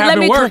 Let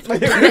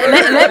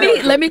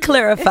me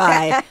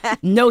clarify.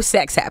 No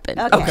sex happened.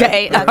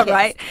 Okay. All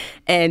right.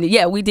 And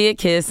yeah, we did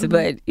kiss,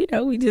 but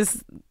we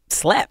just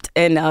slept.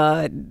 And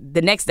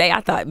the next day, I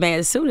thought, man,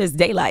 as soon as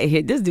daylight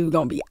hit, this dude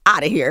gonna be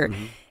out of here.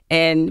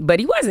 But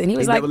he wasn't. He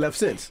was like, never left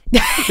since.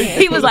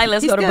 He was like,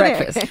 let's go to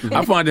breakfast.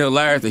 I find it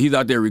hilarious that he's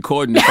out there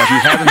recording this like you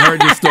haven't heard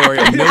this story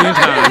a million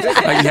times,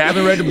 like you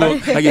haven't read the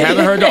book, like you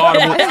haven't heard the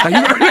audible.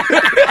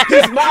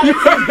 He's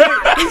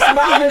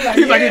smiling.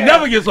 He's like, it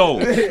never gets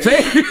old.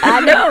 I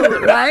know,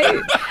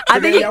 right? I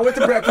think I went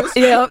to breakfast.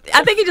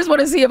 I think he just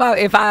want to see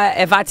if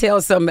I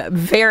tell some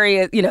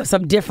various,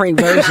 some differing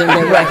version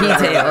than what he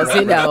tells,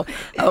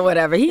 or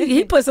whatever.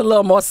 He puts a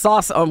little more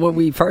sauce on when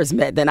we first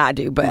met than I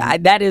do,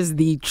 but that is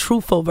the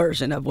truthful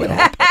version of what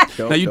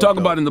happened. Now you talk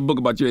about in the book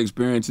about your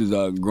experiences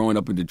growing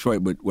up in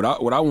Detroit, but what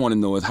I want to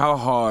know is how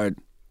hard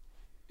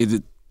is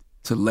it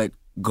to let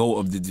go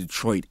of the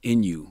Detroit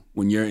in you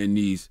when you're in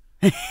these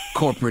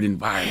corporate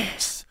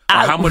environments?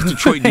 How much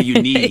Detroit do you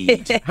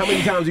need? How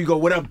many times do you go,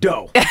 what up,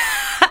 doe?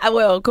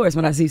 Well, of course,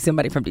 when I see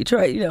somebody from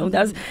Detroit,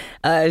 that's,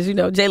 as you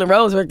know, Jalen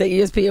Rose worked at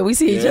ESPN. We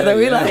see each other.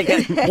 We like,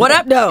 what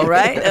up, doe,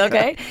 right?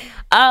 Okay.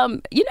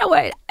 You know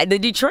what? The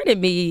Detroit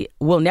in me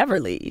will never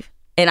leave.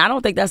 And I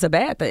don't think that's a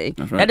bad thing.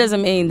 That's right. That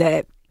doesn't mean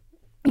that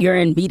you're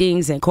in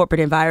meetings and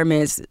corporate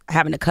environments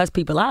having to cuss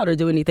people out or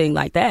do anything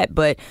like that.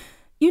 But,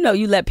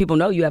 you let people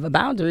know you have a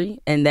boundary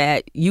and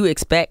that you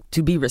expect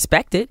to be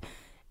respected.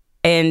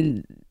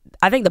 And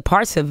I think the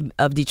parts of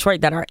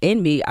Detroit that are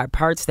in me are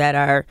parts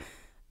that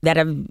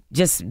have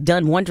just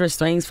done wondrous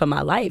things for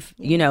my life.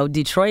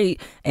 Detroit,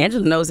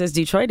 Angela knows this,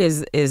 Detroit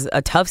is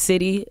a tough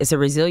city. It's a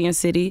resilient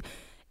city.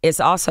 It's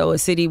also a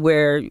city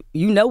where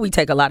we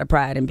take a lot of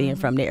pride in being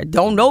from there.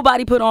 Don't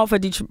nobody put on for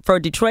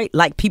Detroit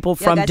like people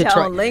from Detroit.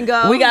 Your own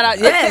lingo. We got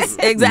yes,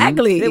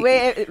 exactly.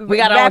 We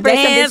got our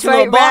dance,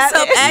 little boss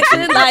up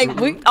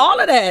action, all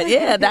of that.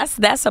 Yeah,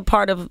 that's a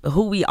part of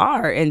who we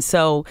are, and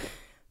so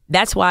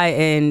that's why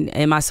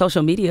in my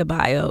social media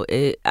bio,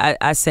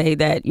 I say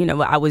that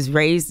I was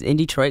raised in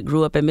Detroit,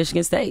 grew up in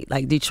Michigan State.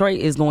 Like Detroit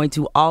is going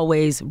to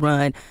always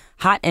run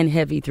hot and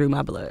heavy through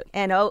my blood.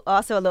 And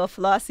also a little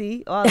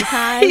flossy all the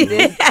time.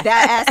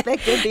 That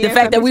aspect of being the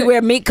fact that we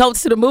wear mink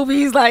coats to the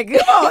movies, like,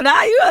 come on,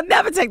 now you'll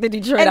never take the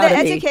Detroit and out of me.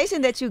 And the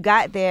education that you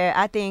got there,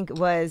 I think,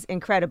 was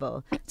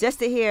incredible. Just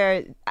to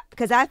hear,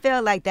 because I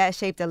feel like that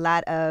shaped a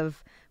lot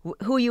of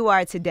who you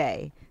are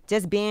today.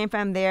 Just being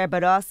from there,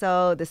 but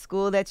also the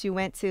school that you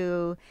went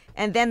to,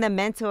 and then the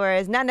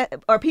mentors,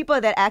 or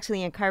people that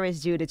actually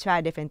encouraged you to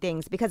try different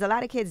things, because a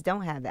lot of kids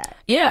don't have that.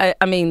 Yeah,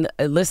 I mean,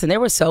 listen, there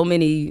were so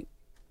many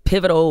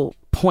pivotal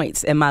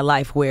points in my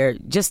life where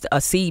just a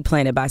seed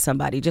planted by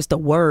somebody, just a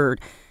word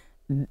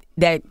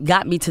that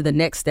got me to the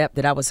next step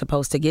that I was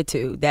supposed to get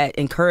to, that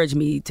encouraged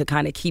me to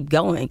kind of keep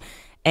going.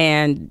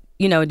 And,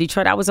 in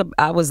Detroit,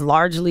 I was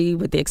largely,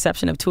 with the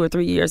exception of 2 or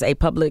 3 years, a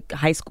public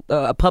high school,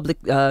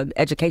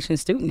 education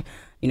student.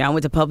 I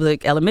went to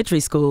public elementary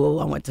school.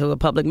 I went to a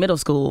public middle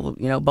school.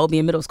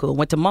 Bobian Middle School.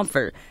 Went to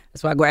Mumford.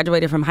 That's where I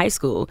graduated from high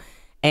school.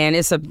 And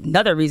it's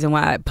another reason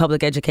why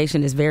public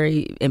education is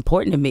very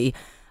important to me.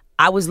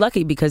 I was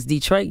lucky because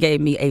Detroit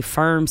gave me a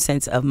firm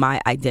sense of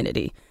my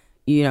identity.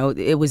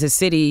 It was a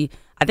city.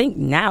 I think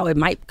now it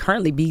might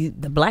currently be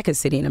the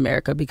blackest city in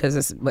America because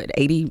it's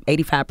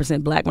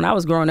 85% black. When I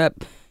was growing up,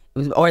 it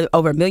was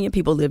over 1 million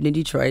people lived in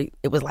Detroit.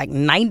 It was like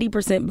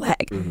 90%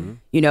 black. Mm-hmm.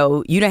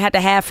 You didn't have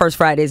to have First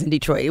Fridays in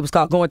Detroit. It was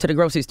called going to the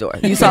grocery store.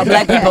 You saw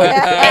black people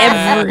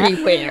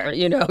everywhere.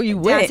 You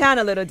went downtown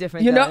a little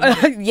different.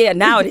 Yeah,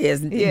 now it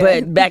is. Yeah.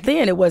 But back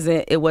then it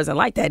wasn't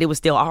like that. It was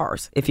still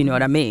ours, if you know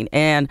what I mean.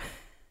 And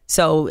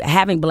so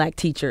having black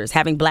teachers,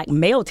 having black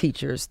male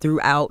teachers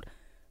throughout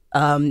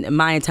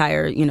my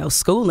entire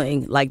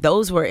schooling, like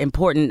those were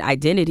important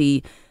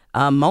identity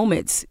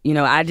moments.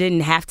 I didn't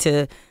have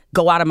to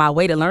go out of my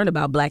way to learn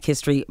about Black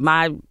history.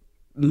 My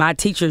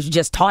teachers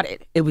just taught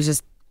it. It was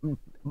just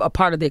a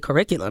part of the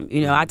curriculum.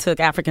 I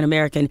took African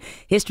American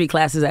history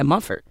classes at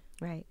Mumford.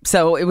 Right.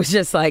 So it was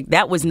just like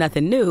that was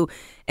nothing new.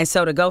 And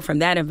so to go from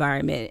that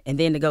environment and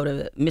then to go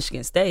to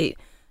Michigan State,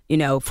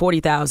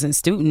 40,000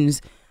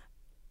 students,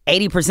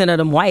 80% of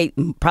them white,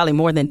 probably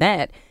more than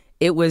that.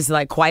 It was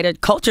like quite a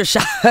culture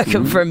shock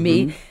for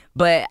me.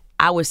 But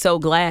I was so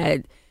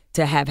glad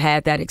to have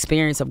had that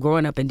experience of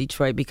growing up in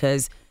Detroit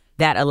because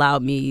that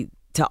allowed me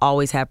to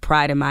always have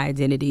pride in my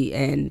identity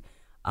and,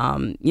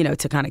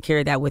 to kind of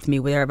carry that with me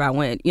wherever I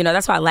went.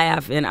 That's why I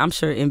laugh, and I'm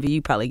sure, Envy,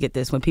 you probably get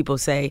this when people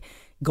say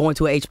going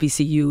to a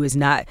HBCU is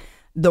not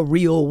the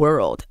real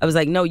world. I was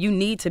like, no, you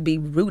need to be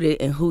rooted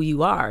in who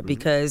you are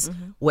because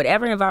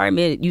whatever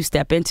environment you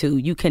step into,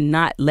 you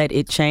cannot let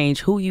it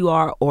change who you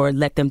are or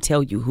let them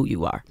tell you who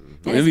you are.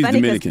 Envy's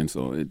Dominican,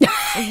 so I'm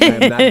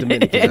not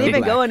Dominican. And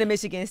even going to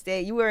Michigan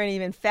State, you weren't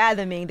even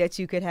fathoming that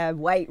you could have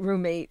white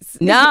roommates.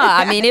 No,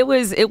 I mean it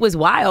was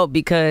wild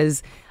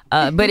because,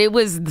 but it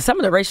was some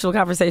of the racial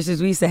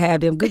conversations we used to have.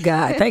 Them, good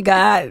God, thank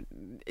God,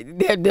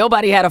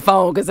 nobody had a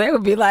phone because they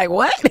would be like,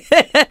 what?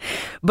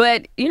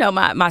 But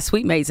my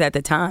suite mates at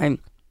the time,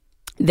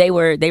 they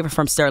were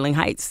from Sterling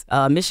Heights,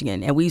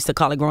 Michigan, and we used to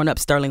call it growing up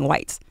Sterling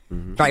Whites.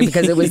 Right,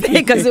 because it was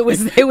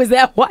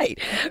that white,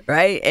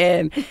 right?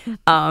 And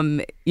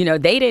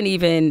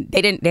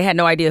they had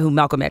no idea who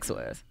Malcolm X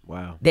was.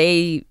 Wow.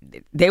 They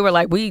were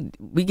like, we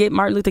get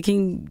Martin Luther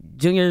King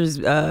Jr.'s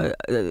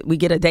we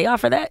get a day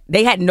off for that.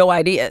 They had no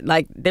idea.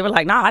 Like they were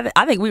like, nah,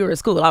 I think we were at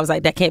school. I was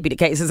like, that can't be the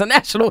case. It's a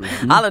national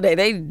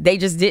holiday. They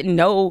just didn't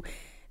know.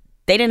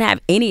 They didn't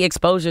have any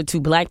exposure to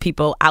Black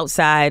people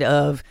outside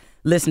of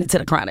listening to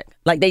the Chronic.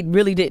 Like they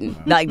really didn't.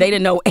 Wow. Like they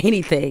didn't know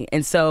anything,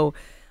 and so.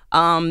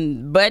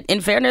 But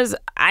in fairness,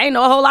 I didn't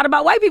know a whole lot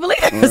about white people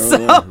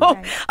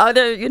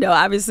either.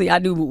 Obviously I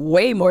knew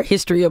way more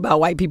history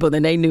about white people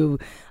than they knew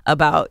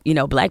about,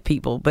 Black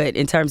people. But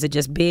in terms of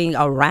just being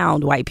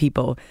around white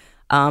people,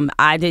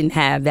 I didn't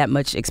have that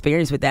much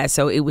experience with that.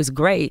 So it was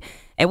great.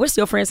 And we're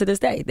still friends to this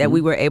day that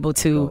we were able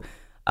to,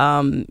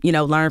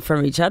 learn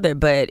from each other.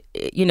 But,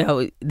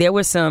 there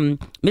was some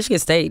Michigan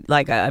State,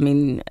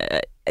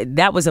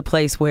 that was a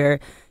place where,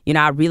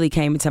 I really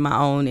came into my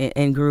own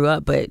and grew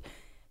up. But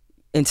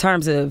in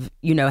terms of,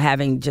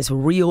 having just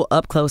real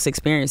up close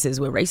experiences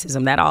with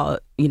racism, that all,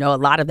 a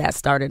lot of that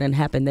started and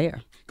happened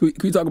there. Can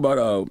you talk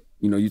about,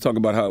 you talk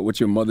about what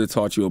your mother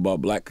taught you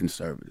about Black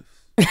conservatives?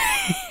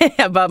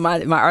 About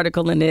my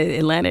article in the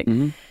Atlantic.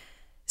 Mm-hmm.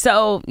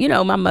 So,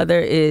 my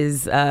mother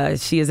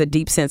she is a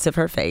deep sense of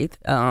her faith.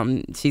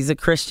 She's a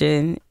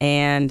Christian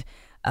and,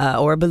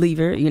 or a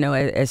believer,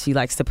 as she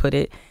likes to put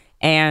it.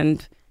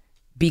 And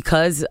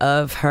because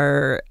of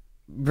her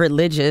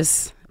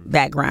religious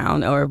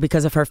background or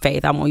because of her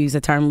faith, I won't use the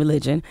term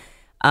religion,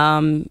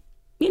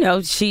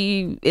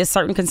 she is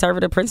certain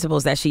conservative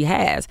principles that she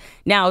has.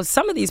 Now,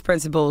 some of these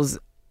principles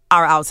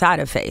are outside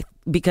of faith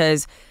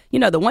because,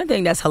 the one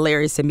thing that's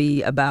hilarious to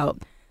me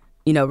about,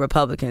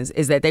 Republicans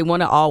is that they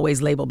want to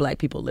always label Black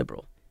people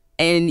liberal.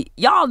 And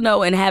y'all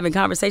know in having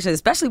conversations,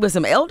 especially with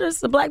some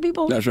elders of Black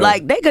people, that's right.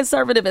 Like they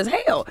conservative as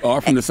hell.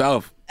 Or from the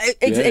South.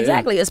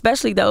 Exactly,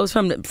 especially those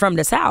from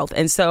the South.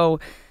 And so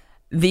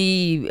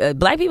the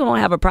Black people don't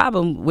have a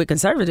problem with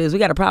conservatives. We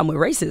got a problem with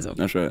racism.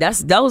 That's right.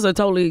 Those are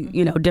totally,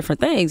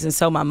 different things. And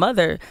so my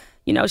mother,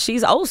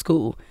 she's old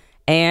school.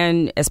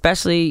 And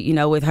especially,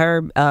 with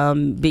her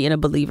being a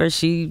believer,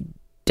 she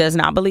does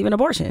not believe in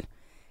abortion.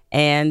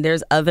 And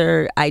there's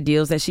other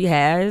ideals that she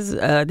has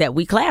that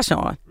we clash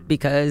on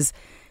because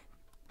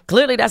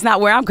clearly that's not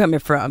where I'm coming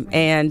from.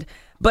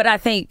 But I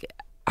think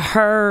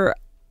her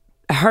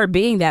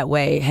being that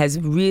way has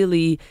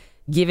really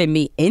given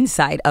me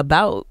insight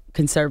about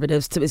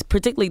conservatives,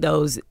 particularly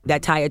those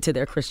that tie it to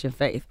their Christian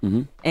faith.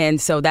 Mm-hmm. And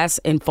so that's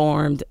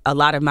informed a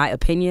lot of my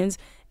opinions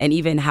and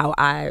even how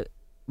I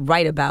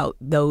write about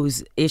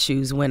those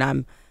issues when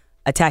I'm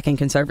attacking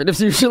conservatives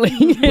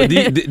usually. But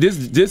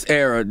this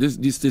era,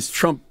 this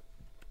Trump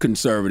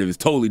conservative is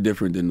totally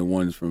different than the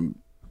ones from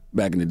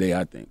back in the day,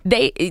 I think.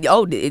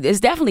 It's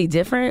definitely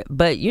different,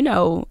 but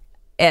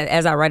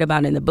as I write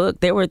about in the book,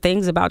 there were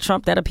things about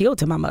Trump that appealed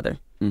to my mother.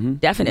 Mm-hmm.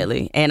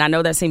 Definitely. And I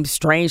know that seems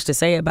strange to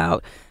say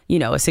about, a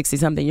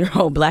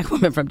 60-something-year-old black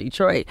woman from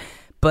Detroit,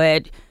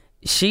 but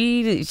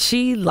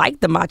she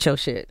liked the macho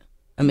shit.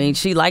 I mean,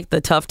 she liked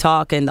the tough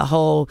talk and the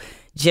whole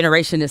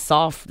generation is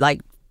soft,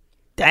 like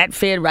that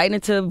fed right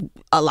into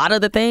a lot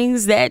of the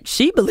things that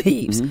she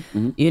believes,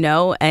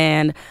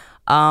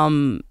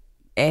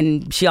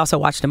 and she also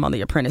watched him on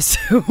The Apprentice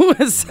too.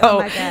 So, oh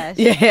my gosh.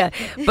 Yeah.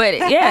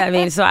 But yeah, I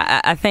mean, so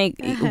I think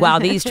while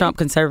these Trump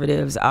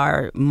conservatives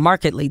are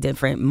markedly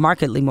different,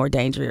 markedly more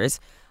dangerous,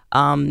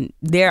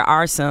 there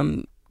are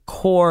some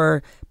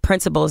core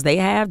principles they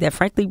have that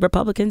frankly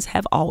Republicans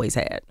have always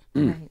had.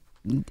 Right.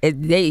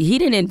 He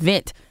didn't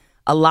invent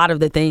a lot of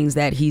the things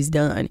that he's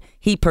done.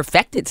 He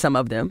perfected some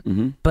of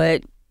them,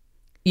 but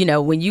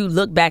when you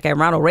look back at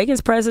Ronald Reagan's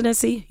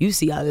presidency, you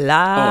see a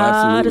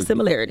lot of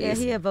similarities. Yeah,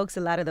 he evokes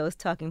a lot of those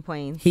talking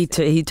points. He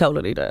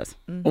totally does.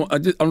 Mm-hmm. Well,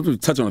 I'm going to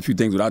touch on a few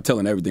things without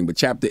telling everything, but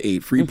Chapter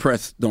 8, Free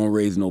Press Don't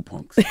Raise No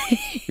Punks.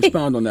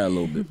 Expound on that a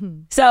little bit.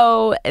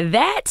 So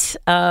that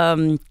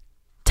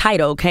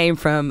title came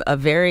from a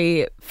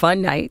very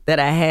fun night that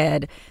I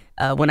had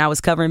when I was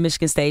covering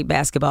Michigan State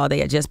basketball. They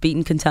had just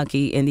beaten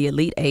Kentucky in the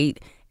Elite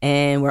Eight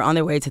and were on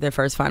their way to their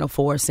first Final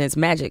Four since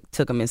Magic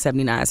took them in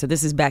 '79. So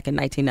this is back in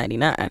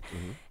 1999.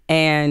 Mm-hmm.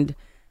 And,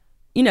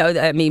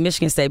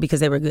 Michigan State, because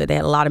they were good, they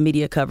had a lot of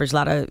media coverage, a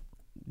lot of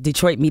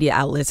Detroit media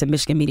outlets and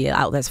Michigan media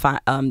outlets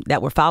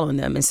that were following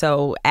them. And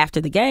so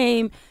after the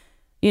game,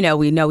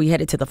 we know we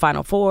headed to the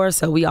Final Four.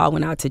 So we all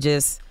went out to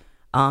just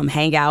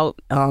hang out,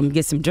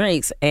 get some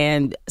drinks.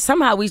 And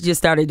somehow we just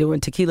started doing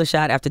tequila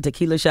shot after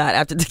tequila shot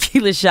after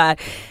tequila shot.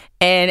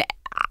 And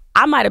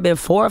I might have been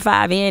 4 or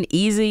 5 in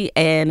easy.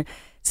 And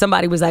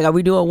somebody was like, are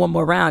we doing one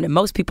more round? And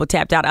most people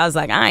tapped out. I was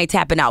like, I ain't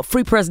tapping out.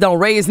 Free press don't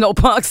raise no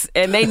punks.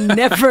 And they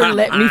never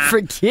let me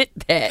forget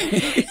that.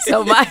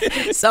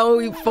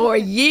 So for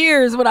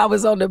years when I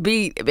was on the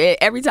beat,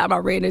 every time I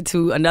ran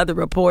into another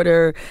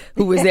reporter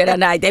who was there that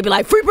night, they'd be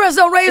like, free press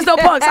don't raise no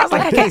punks. I was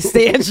like, I can't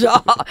stand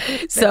y'all.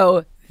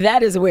 So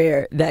that is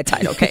where that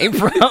title came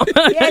from.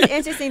 Yeah, it's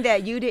interesting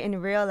that you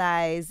didn't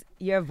realize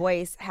your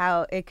voice,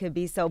 how it could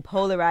be so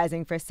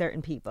polarizing for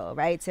certain people,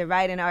 right? To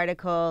write an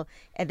article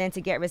and then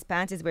to get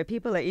responses where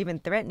people are even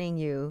threatening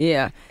you.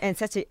 Yeah.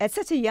 And at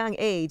such a young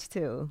age,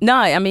 too. No,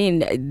 I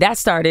mean, I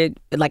started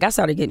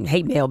getting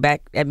hate mail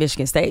back at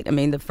Michigan State. I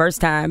mean, the first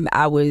time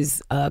I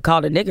was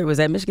called a nigger was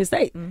at Michigan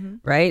State,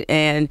 right?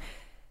 And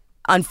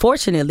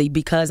unfortunately,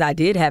 because I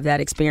did have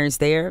that experience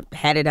there,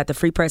 had it at the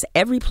Free Press,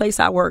 every place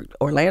I worked,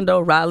 Orlando,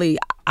 Raleigh,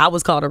 I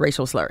was called a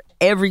racial slur.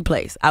 Every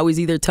place. I was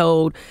either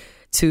told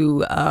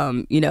to,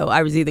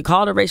 I was either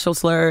called a racial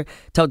slur,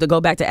 told to go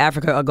back to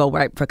Africa or go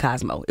right for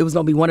Cosmo. It was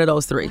going to be one of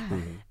those three.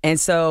 Mm-hmm. And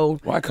so...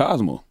 Why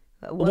Cosmo?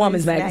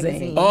 Woman's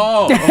magazine.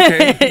 Oh,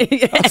 okay.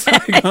 You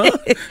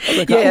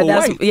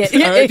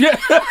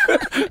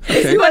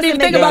wouldn't even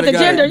think about the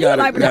gender. You're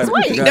like, but that's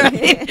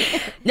white.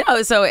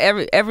 No, so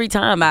every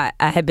time I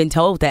had been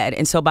told that.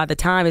 And so by the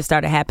time it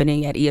started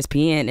happening at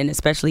ESPN, and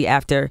especially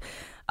after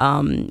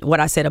what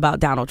I said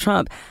about Donald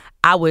Trump,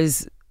 I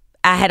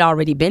had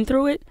already been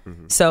through it.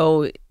 Mm-hmm.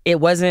 So it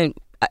wasn't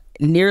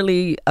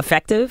nearly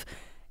effective.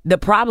 The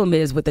problem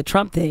is with the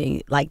Trump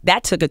thing, like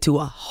that took it to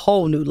a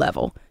whole new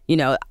level.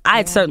 I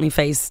had certainly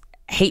faced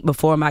hate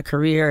before my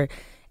career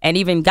and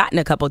even gotten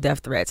a couple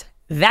death threats.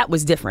 That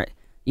was different,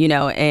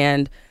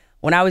 and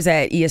when I was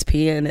at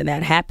ESPN and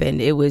that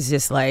happened, it was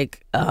just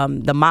like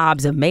the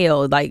mobs of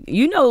mail. Like,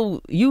 you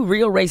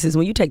real racist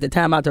when you take the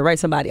time out to write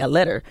somebody a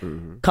letter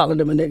calling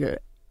them a nigger,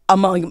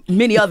 among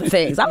many other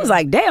things. I was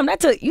like, damn,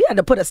 you had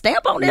to put a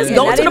stamp on this.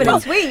 Go to the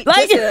post. Tweet.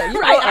 Like,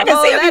 right. I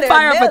can see if you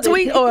fire up a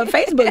tweet or a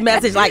Facebook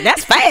message. Like,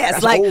 that's fast.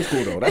 That's like, old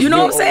school, though. That's you know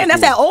what I'm saying? That's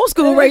that old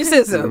school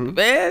racism,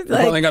 man.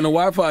 Like, ain't got no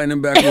Wi-Fi in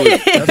them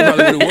backwoods. That's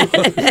probably what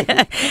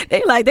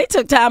it was. They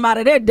took time out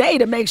of their day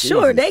to make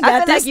sure they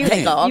got this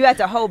thing off. You had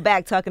to hold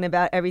back talking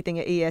about everything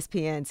at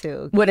ESPN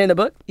too. What, in the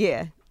book?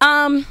 Yeah.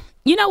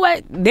 You know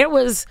what? I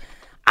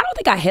don't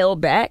think I held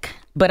back,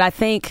 but I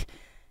think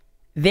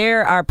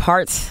there are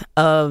parts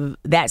of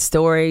that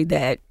story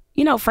that,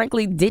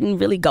 frankly, didn't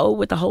really go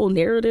with the whole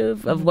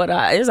narrative of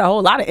there's a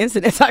whole lot of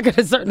incidents I could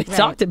have certainly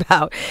talked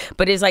about,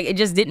 but it's like, it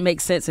just didn't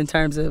make sense in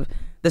terms of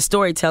the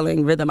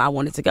storytelling rhythm I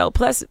wanted to go.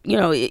 Plus,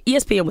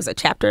 ESPN was a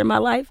chapter in my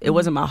life. It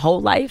wasn't my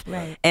whole life.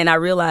 Right. And I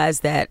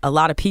realized that a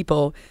lot of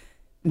people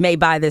may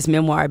buy this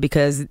memoir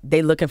because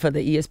they looking for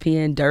the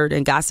ESPN dirt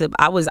and gossip.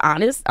 I was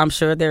honest. I'm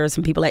sure there are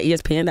some people at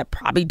ESPN that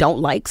probably don't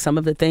like some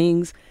of the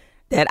things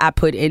that I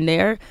put in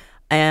there.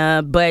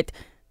 But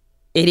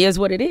it is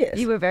what it is.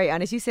 You were very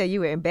honest. You said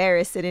you were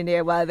embarrassed sitting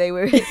there while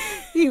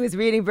he was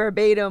reading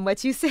verbatim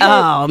what you said.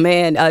 Oh,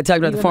 man. Talking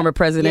about the former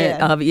president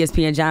of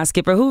ESPN, John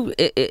Skipper, who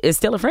is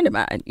still a friend of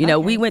mine.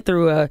 We went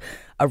through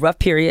a rough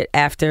period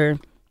after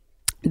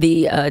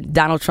the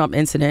Donald Trump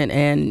incident.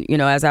 And,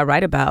 as I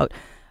write about,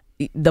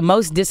 the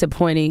most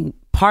disappointing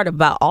part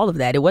about all of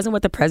that, it wasn't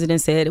what the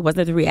president said. It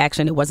wasn't the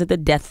reaction. It wasn't the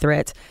death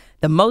threats.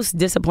 The most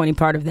disappointing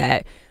part of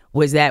that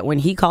was that when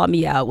he called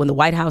me out, when the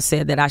White House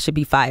said that I should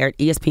be fired,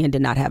 ESPN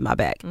did not have my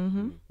back.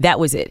 That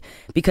was it.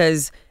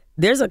 Because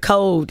there's a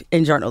code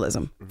in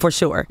journalism, for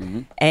sure.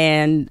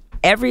 And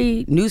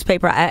every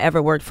newspaper I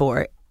ever worked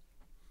for,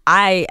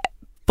 I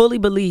fully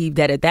believe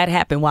that if that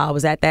happened while I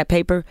was at that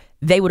paper,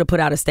 they would have put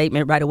out a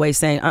statement right away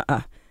saying,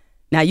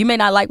 Now, you may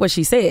not like what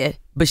she said,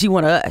 but she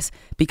one of us.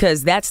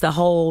 Because that's the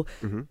whole...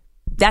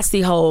 That's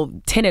the whole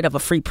tenet of a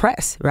free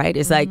press, right?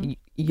 It's like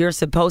you're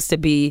supposed to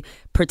be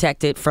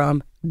protected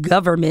from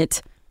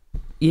government,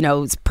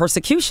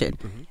 persecution.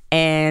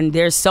 And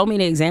there's so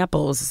many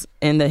examples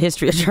in the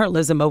history of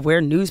journalism of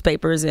where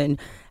newspapers and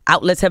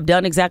outlets have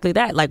done exactly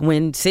that. Like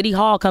when City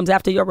Hall comes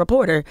after your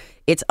reporter,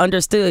 it's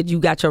understood you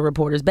got your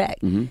reporter's back.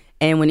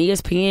 And when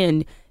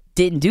ESPN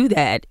didn't do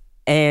that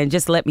and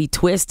just let me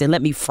twist and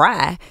let me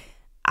fry,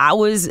 I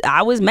was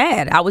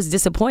mad. I was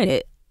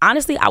disappointed.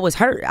 Honestly, I was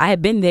hurt. I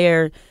had been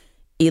there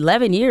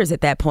 11 years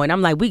at that point.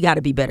 I'm like, we got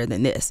to be better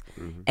than this.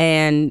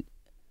 And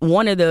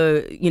one of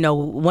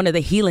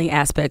the healing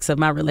aspects of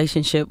my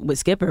relationship with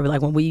Skipper,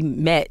 like when we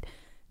met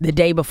the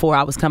day before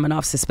I was coming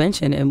off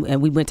suspension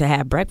and we went to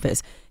have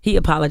breakfast, he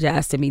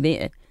apologized to me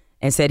then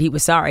and said he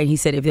was sorry. He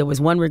said if there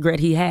was one regret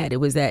he had, it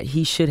was that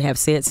he should have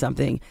said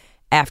something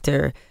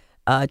after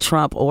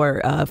Trump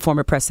or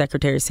former press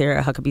secretary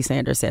Sarah Huckabee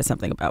Sanders said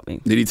something about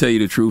me. Did he tell you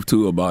the truth,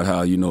 too, about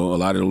how, a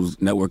lot of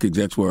those network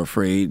execs were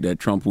afraid that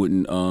Trump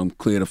wouldn't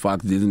clear the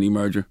Fox-Disney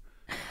merger?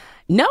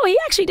 No, he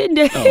actually didn't.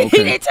 Oh, okay. He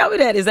didn't tell me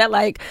that. Is that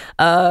like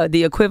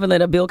the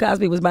equivalent of Bill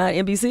Cosby was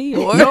buying NBC?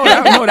 Or? No,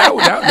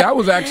 that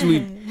was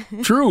actually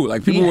true.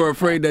 Like, people were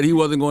afraid that he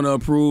wasn't going to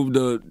approve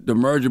the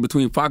merger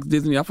between Fox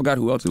Disney. I forgot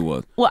who else it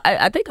was. Well,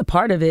 I think a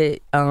part of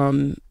it,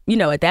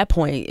 at that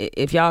point,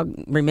 if y'all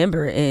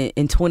remember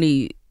in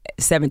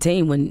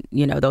 2017 when,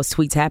 those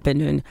tweets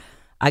happened and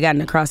I got in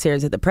the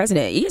crosshairs of the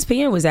president,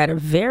 ESPN was at a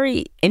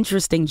very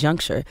interesting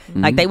juncture.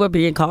 Like they were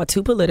being called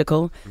too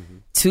political,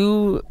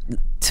 too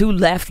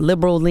left,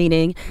 liberal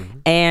leaning,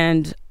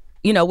 and,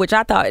 which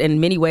I thought in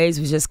many ways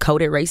was just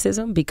coded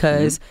racism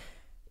because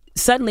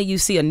suddenly you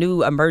see a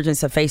new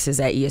emergence of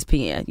faces at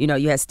ESPN.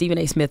 You had Stephen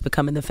A. Smith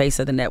becoming the face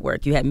of the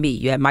network. You had me,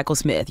 you had Michael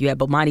Smith, you had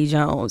Bomani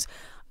Jones,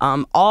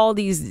 all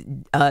these,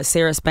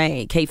 Sarah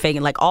Spain, Kate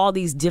Fagan, like all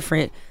these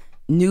different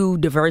new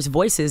diverse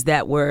voices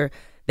that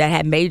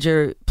had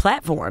major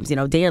platforms,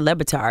 Dan Le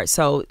Batard.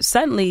 So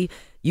suddenly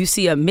you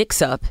see a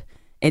mix up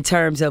in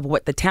terms of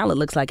what the talent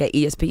looks like at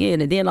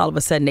ESPN, and then all of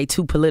a sudden they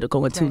too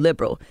political and too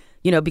liberal,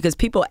 because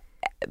people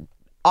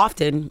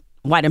often,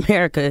 white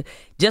America,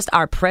 just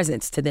our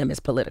presence to them is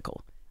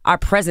political. Our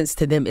presence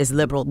to them is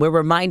liberal. We're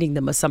reminding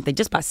them of something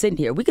just by sitting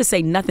here. We could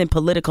say nothing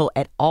political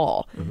at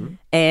all,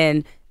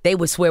 and they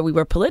would swear we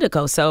were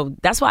political. So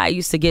that's why I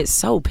used to get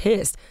so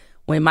pissed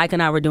when Mike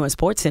and I were doing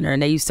SportsCenter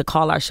and they used to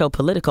call our show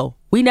political.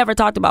 We never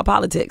talked about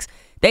politics.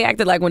 They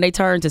acted like when they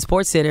turned to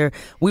SportsCenter,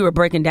 we were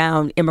breaking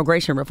down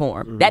immigration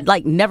reform.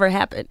 That never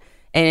happened.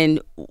 And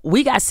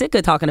we got sick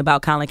of talking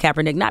about Colin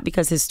Kaepernick, not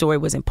because his story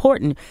was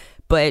important,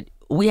 but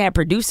we had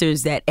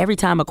producers that every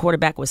time a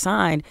quarterback was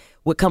signed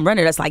would come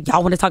running us like,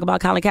 y'all want to talk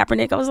about Colin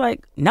Kaepernick? I was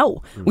like,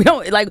 no, we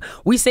don't. Like,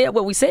 we said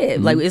what we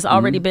said. Like, it's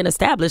already been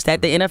established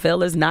that the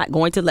NFL is not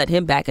going to let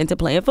him back into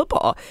playing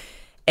football.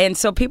 And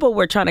so people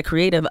were trying to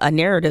create a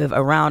narrative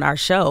around our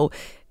show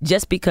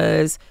just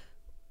because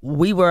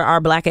we were our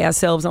black ass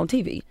selves on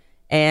TV.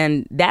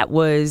 And that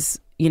was,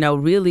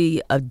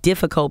 really a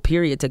difficult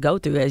period to go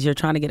through as you're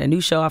trying to get a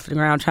new show off the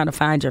ground, trying to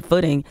find your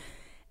footing.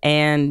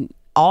 And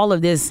all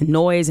of this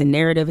noise and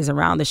narrative is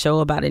around the show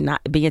about it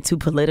not being too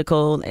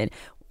political, and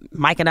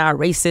Mike and I are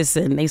racist,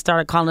 and they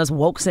started calling us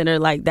woke center.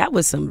 Like that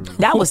was some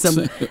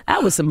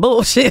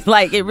bullshit.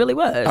 Like it really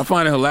was. I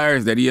find it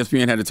hilarious that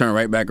ESPN had to turn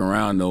right back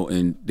around though,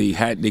 and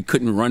they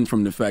couldn't run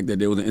from the fact that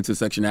there was an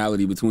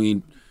intersectionality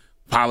between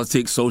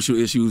politics, social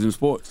issues, and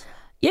sports.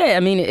 Yeah, I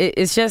mean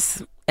it's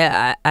just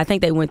I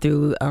think they went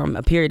through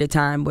a period of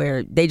time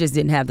where they just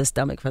didn't have the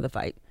stomach for the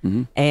fight,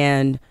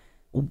 and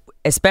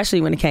especially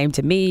when it came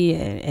to me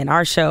and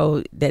our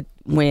show, that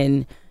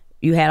when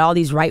you had all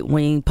these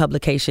right-wing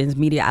publications,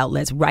 media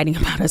outlets writing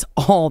about us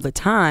all the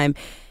time,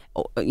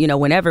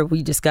 whenever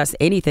we discussed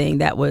anything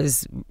that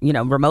was,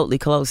 remotely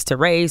close to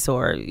race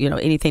or,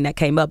 anything that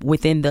came up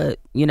within the,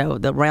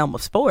 the realm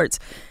of sports,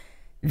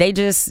 they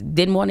just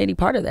didn't want any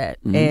part of that.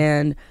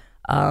 And,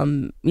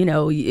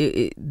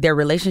 their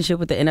relationship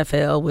with the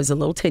NFL was a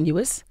little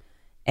tenuous.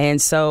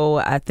 And so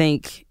I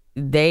think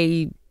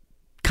they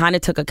kind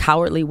of took a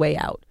cowardly way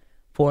out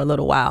for a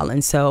little while.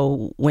 And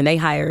so when they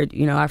hired,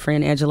 our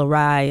friend Angela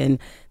Rye, and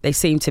they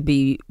seemed to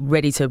be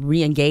ready to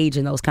re-engage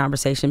in those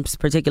conversations,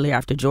 particularly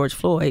after George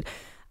Floyd,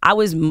 I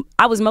was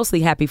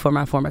mostly happy for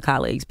my former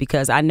colleagues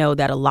because I know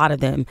that a lot of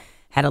them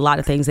had a lot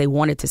of things they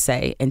wanted to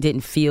say and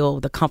didn't feel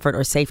the comfort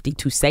or safety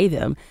to say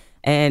them.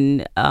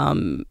 And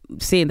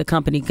seeing the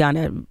company kind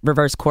of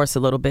reverse course a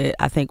little bit,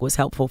 I think was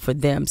helpful for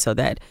them so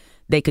that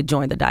they could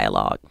join the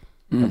dialogue.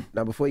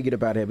 Now, before you get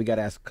up out of here, we got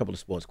to ask a couple of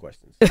sports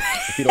questions,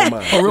 if you don't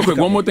mind. Oh, real quick,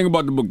 one more thing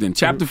about the book then.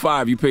 Chapter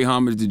 5, you pay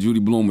homage to Judy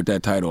Blume with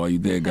that title. Are you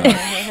there, God?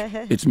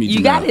 It's me,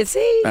 You got it,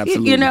 see?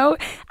 Absolutely. You know,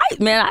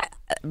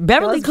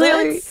 Beverly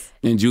Cleary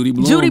and Judy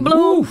Blume. Judy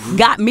Blume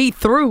got me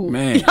through.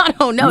 Man. I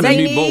don't know. You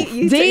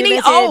They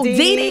need both.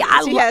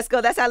 Deanie. She had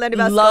school. That's how I learned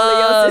about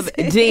love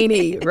scoliosis.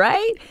 Deanie,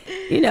 right?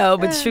 You know,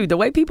 but shoot, the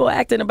way people are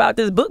acting about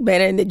this book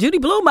banning, and Judy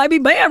Blume might be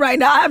banned right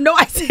now. I have no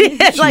idea.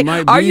 It's like,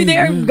 are you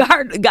there?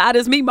 God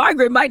is me.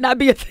 Margaret might not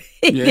be a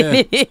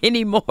thing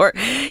anymore.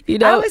 You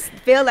know, I always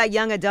feel like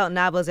young adult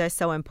novels are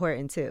so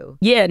important too.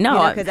 Yeah,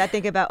 no, because I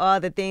think about all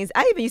the things.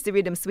 I even used to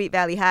read them Sweet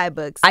Valley High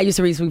books. I used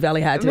to read Sweet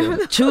Valley High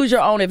too. Choose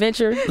Your Own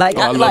Adventure. Like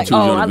I love Choose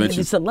Your Own I Adventure.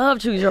 used to love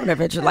Choose Your Own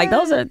Adventure. Like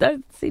those are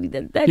that.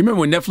 You remember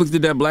when Netflix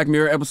did that Black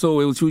Mirror episode?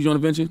 It was Choose Your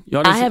Own Adventure.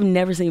 I have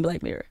never seen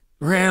Black Mirror.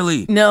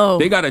 Really? No.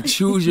 They got a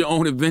Choose Your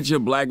Own Adventure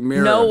Black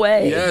Mirror. No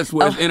way. Yes,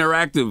 where it's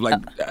interactive. Like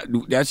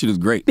that shit is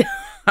great.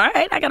 All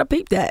right, I gotta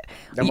peep that.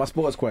 Now my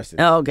sports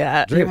question. Oh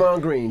God.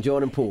 Draymond Green,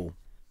 Jordan Poole.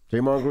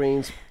 Draymond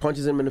Green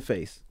punches him in the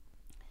face.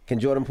 Can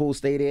Jordan Poole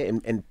stay there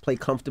and play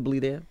comfortably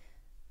there?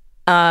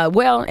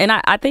 Well, and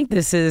I think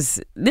this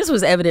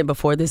was evident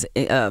before this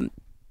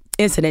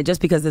incident, just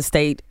because the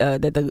state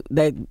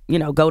that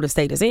Golden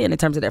State is in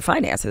terms of their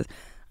finances.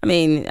 I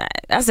mean,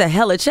 that's a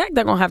hella check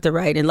they're gonna have to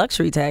write in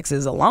luxury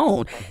taxes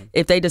alone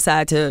if they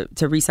decide to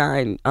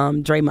re-sign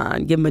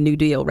Draymond, give him a new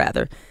deal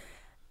rather.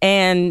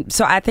 And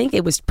so I think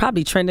it was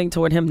probably trending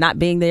toward him not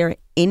being there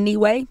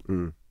anyway.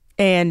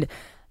 And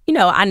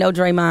I know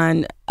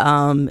Draymond,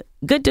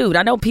 good dude.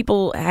 I know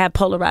people have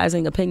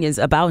polarizing opinions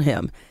about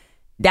him.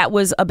 That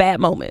was a bad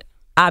moment,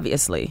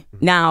 obviously.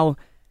 Now,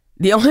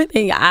 the only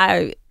thing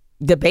I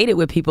debated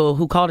with people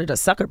who called it a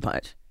sucker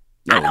punch.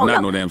 No, I don't know.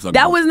 no damn sucker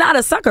that punch. was not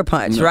a sucker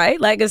punch, right?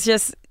 Like, it's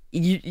just,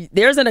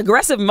 there's an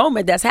aggressive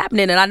moment that's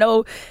happening, and I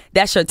know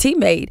that's your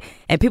teammate,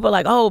 and people are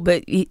like, oh,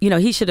 but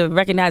he should have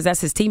recognized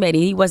that's his teammate, and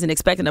he wasn't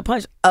expecting a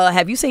punch.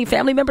 Have you seen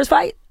family members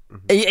fight?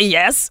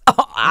 Yes,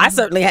 I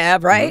certainly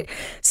have, right?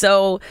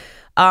 So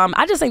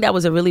I just think that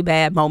was a really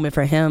bad moment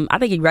for him. I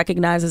think he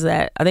recognizes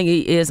that. I think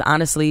he is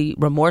honestly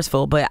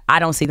remorseful, but I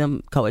don't see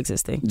them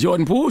coexisting.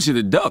 Jordan Poole should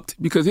have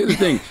ducked, because here's the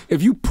thing.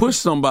 If you push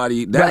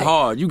somebody that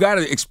hard, you got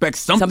to expect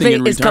something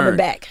in return. Is coming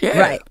back. Yeah.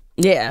 Right.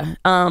 Yeah.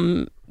 I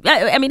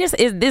mean, this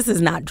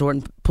is not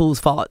Jordan Poole's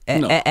fault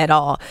at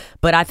all,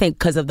 but I think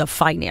because of the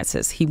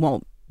finances, he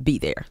won't be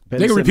there.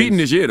 They're repeating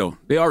this year, though.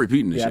 They are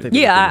repeating this year.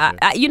 Yeah,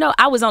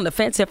 I was on the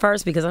fence at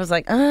first because I was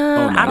like,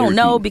 I don't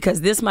know,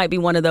 because this might be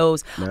one of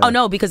those.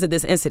 Because of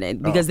this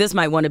incident, because this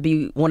might want to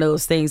be one of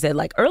those things that,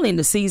 like, early in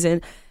the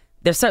season,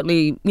 there's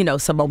certainly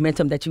some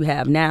momentum that you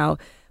have now,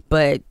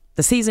 but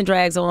the season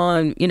drags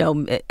on.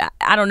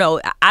 I don't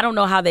know. I don't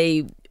know how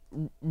they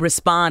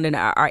respond and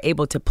are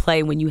able to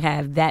play when you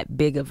have that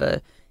big of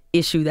a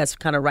issue that's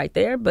kind of right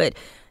there, but.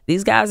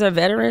 These guys are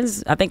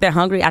veterans. I think they're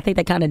hungry. I think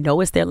they kind of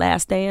know it's their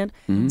last stand.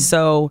 Mm-hmm.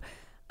 So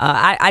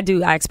I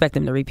expect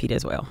them to repeat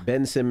as well.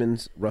 Ben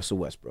Simmons, Russell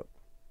Westbrook.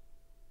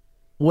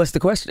 What's the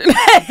question? Ben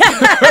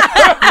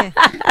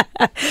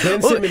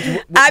Simmons.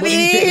 What do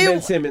you think of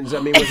Ben Simmons?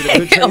 I mean, was it a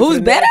good trade who's for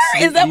the better?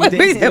 Nets? Is that what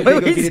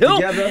we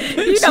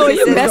do? You know,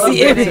 you're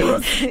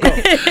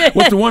messy.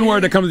 What's the one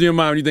word that comes to your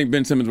mind when you think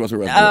Ben Simmons, Russell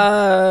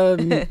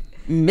Westbrook?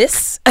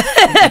 Miss.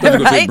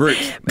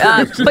 Right?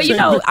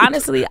 But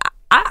honestly.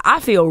 I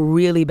feel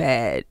really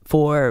bad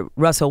for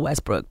Russell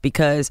Westbrook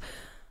because,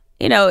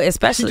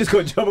 especially... She just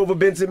going to jump over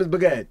Ben Simmons'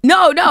 baguette.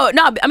 No.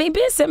 I mean,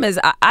 Ben Simmons,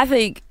 I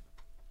think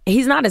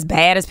he's not as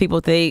bad as people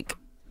think,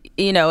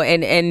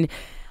 and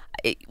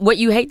what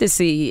you hate to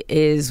see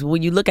is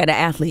when you look at an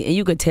athlete and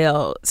you could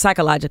tell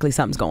psychologically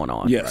something's going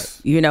on. Yes.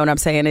 You know what I'm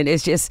saying? And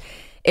it's just,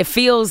 it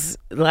feels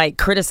like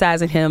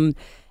criticizing him,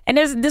 and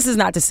this is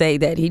not to say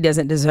that he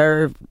doesn't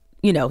deserve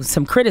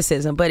some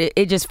criticism, but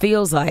it just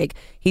feels like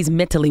he's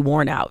mentally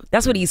worn out.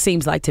 That's what he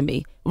seems like to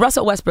me.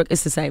 Russell Westbrook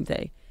is the same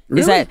thing.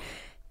 Really? Is that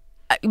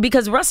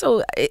because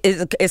Russell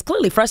is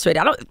clearly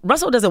frustrated.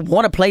 Russell doesn't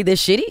want to play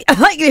this shitty.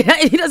 Like,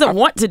 he doesn't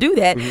want to do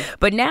that. Mm-hmm.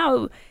 But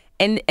now,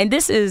 and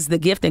this is the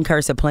gift and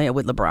curse of playing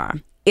with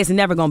LeBron. It's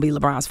never going to be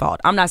LeBron's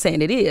fault. I'm not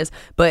saying it is,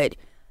 but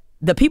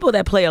the people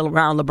that play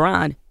around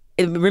LeBron,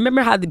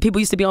 remember how the people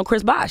used to be on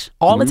Chris Bosh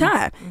all the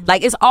time?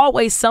 Like, it's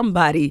always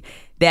somebody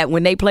that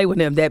when they play with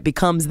him that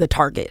becomes the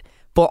target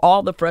for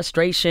all the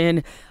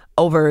frustration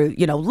over,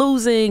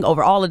 losing,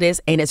 over all of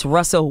this, and it's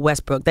Russell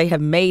Westbrook. They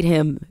have made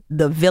him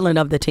the villain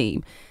of the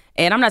team.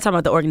 And I'm not talking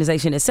about the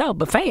organization itself,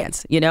 but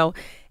fans, and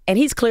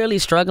he's clearly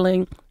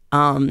struggling.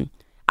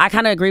 I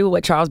kind of agree with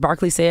what Charles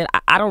Barkley said.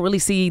 I don't really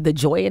see the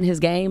joy in his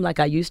game like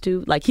I used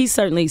to. Like, he's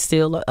certainly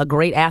still a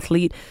great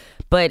athlete,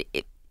 but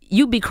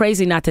you'd be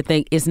crazy not to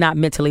think it's not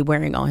mentally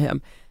wearing on him,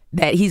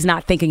 that he's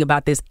not thinking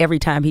about this every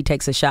time he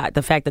takes a shot.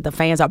 The fact that the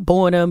fans are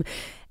booing him.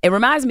 It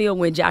reminds me of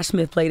when Josh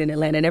Smith played in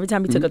Atlanta, and every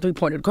time he took a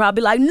three-pointer, the crowd would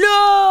be like,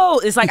 no!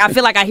 It's like, I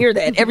feel like I hear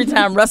that every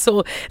time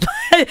Russell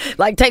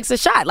takes a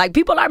shot. Like,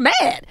 people are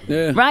mad,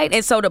 right?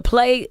 And so to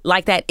play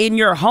like that in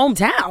your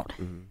hometown,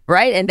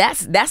 right? And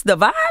that's the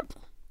vibe.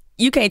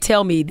 You can't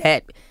tell me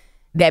that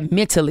that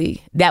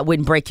mentally that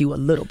wouldn't break you a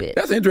little bit.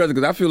 That's interesting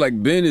because I feel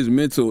like Ben is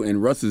mental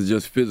and Russ is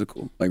just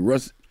physical. Like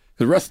Russ,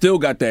 because Russ still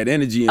got that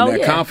energy and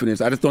that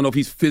confidence. I just don't know if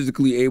he's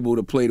physically able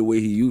to play the way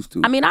he used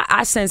to. I mean,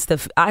 I sense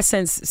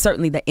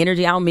certainly the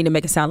energy. I don't mean to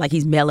make it sound like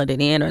he's mailing it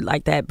in or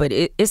like that, but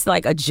it's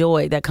like a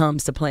joy that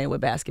comes to playing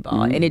with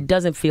basketball, and it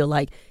doesn't feel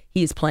like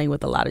he is playing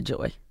with a lot of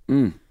joy.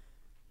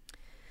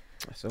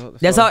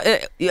 That's all.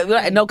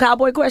 No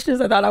Cowboy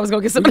questions? I thought I was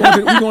going to get some.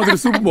 We're going to the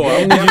Super Bowl.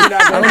 I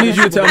don't need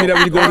you to tell me that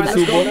we're going to the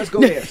Super Bowl. Let's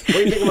go there. What do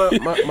you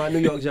think about my New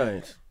York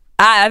Giants?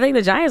 I think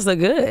the Giants look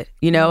good.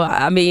 You know,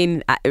 I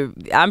mean,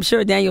 I'm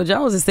sure Daniel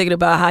Jones is thinking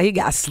about how he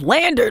got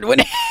slandered when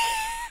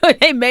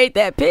they made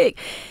that pick.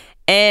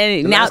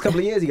 And now, last couple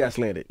of years he got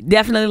slandered.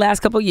 Definitely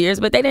last couple of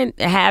years, but they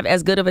didn't have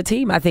as good of a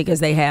team, I think,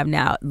 as they have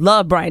now.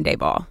 Love Brian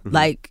Daboll.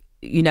 Like,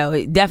 you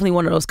know, definitely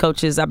one of those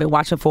coaches I've been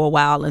watching for a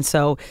while, and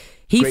so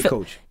he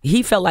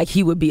felt like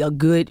he would be a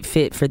good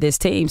fit for this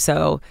team.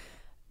 So,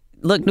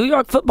 look, New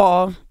York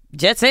football,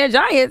 Jets and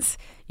Giants.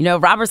 You know,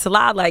 Robert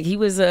Salah, like he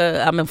was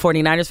I'm a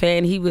 49ers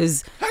fan. He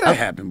was. How did that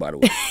happen, by the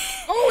way?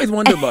 I always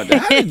wonder about that.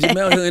 How did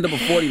Jemele Hill end up a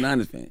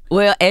 49ers fan?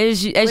 Well, was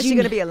she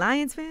going to be a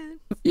Lions fan?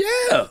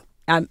 Yeah.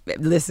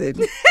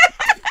 Listen,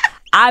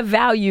 I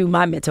value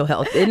my mental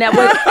health. Isn't that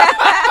what?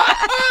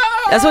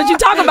 That's what you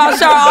talk about,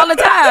 Char, all the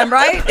time,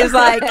 right? It's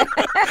like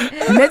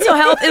mental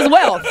health is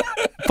wealth.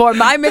 For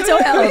my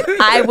mental health,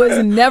 I was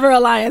never a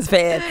Lions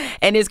fan.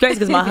 And it's crazy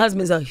because my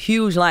husband's a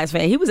huge Lions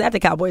fan. He was at the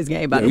Cowboys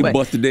game, by the way. He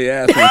busted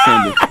their ass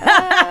on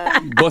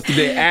Sunday. Busted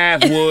their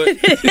ass, wood.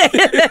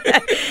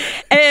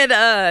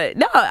 And,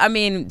 no, I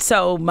mean,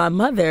 so my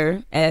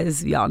mother,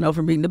 as y'all know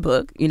from reading the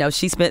book, you know,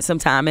 she spent some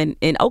time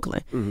in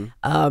Oakland.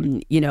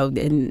 You know,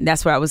 and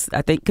that's where I was,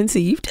 I think,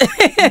 conceived.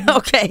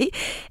 Okay.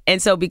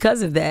 And so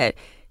because of that,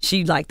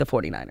 she liked the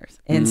 49ers.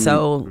 And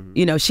so,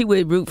 you know, she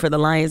would root for the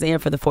Lions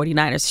and for the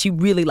 49ers. She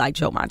really liked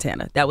Joe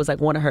Montana. That was like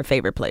one of her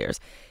favorite players.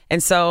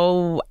 And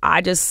so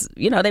I just,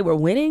 you know, they were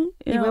winning.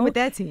 You went with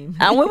that team.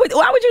 Why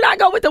would you not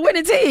go with the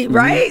winning team,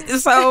 right?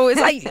 So it's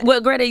like,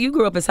 well, Greta, you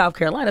grew up in South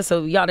Carolina,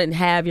 so y'all didn't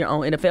have your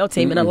own NFL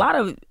team. And a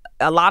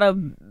lot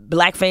of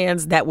black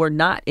fans that were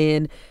not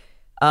in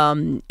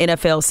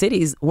NFL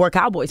cities were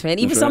Cowboys fans,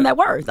 even some that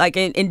were. Like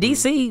in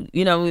D.C.,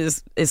 you know,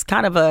 is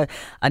kind of a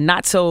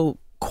not so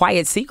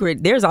quiet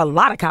secret. There's a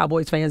lot of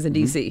Cowboys fans in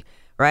D.C.,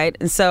 right?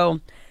 And so,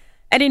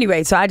 at any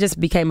rate, so I just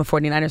became a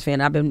 49ers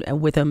fan. I've been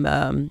with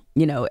him,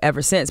 you know,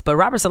 ever since. But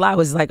Robert Salah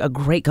was like a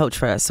great coach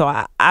for us. So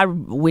I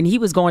when he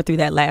was going through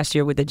that last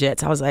year with the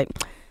Jets, I was like,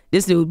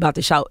 this dude about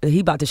to show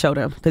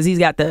them because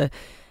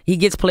he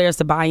gets players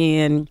to buy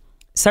in.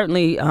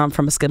 Certainly,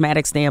 from a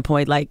schematic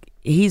standpoint, like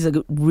he's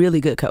a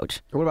really good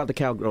coach. And what about the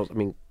Cowgirls? I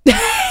mean,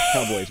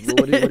 Cowboys.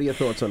 What are your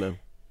thoughts on them?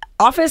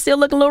 Offense still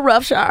looking a little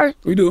rough, Shar.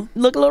 We do.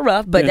 Look a little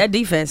rough, but that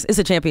defense is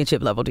a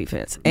championship level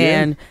defense.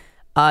 And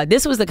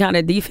this was the kind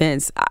of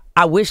defense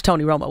I wish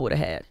Tony Romo would have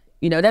had.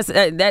 You know, that's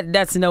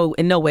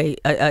in no way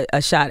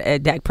a shot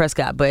at Dak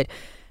Prescott, but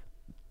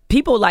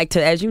people like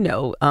to, as you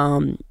know,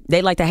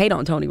 they like to hate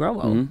on Tony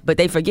Romo, but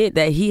they forget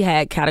that he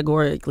had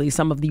categorically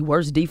some of the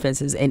worst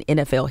defenses in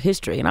NFL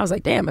history. And I was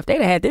like, damn, if they'd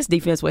have had this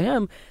defense with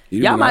him,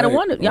 y'all might have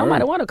won. Y'all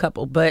might have won a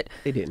couple, but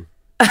they didn't.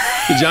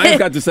 The Giants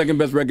got the second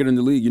best record in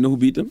the league. You know who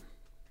beat them?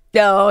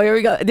 Oh, here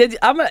we go.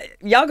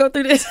 Y'all go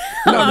through this.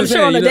 No, I'm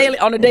sure on a daily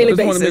basis. I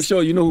just want to make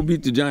sure you know who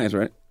beat the Giants,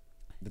 right?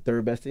 The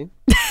third best team.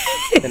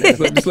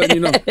 Just letting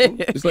you know.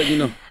 Just letting you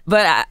know.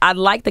 But I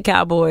like the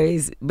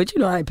Cowboys, but you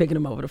know I ain't picking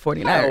them over the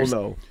 49ers. I don't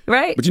know.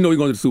 Right? But you know we're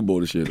going to the Super Bowl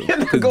this year, though.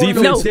 Because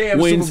defense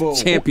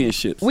wins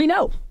championships. We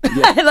know.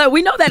 Yeah. Like,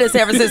 we know that in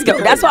San Francisco.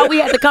 That's why we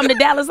had to come to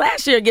Dallas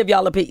last year and give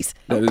y'all a piece.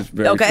 That is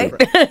very true.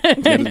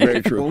 That is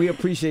very true. Well, we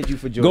appreciate you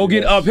for joining Go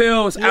get us.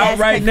 Uphills out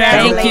right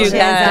now. Thank you,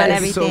 guys.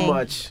 Thank you so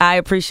much. I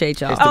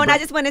appreciate y'all. Oh, and I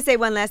just want to say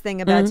one last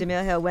thing about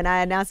Jemele Hill. When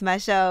I announced my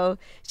show,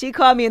 she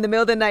called me in the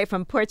middle of the night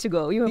from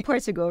Portugal. You in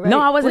Portugal, right? No,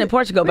 I wasn't in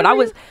Portugal, but I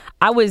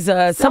was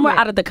somewhere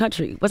out of the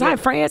country. Was I in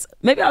France?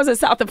 Maybe I was in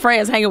south of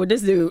France hanging with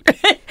this dude.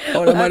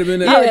 Oh, that might have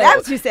been that. Oh, that's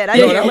what you said.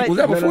 Was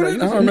that before that? I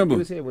don't remember. You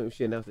was here when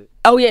she announced it.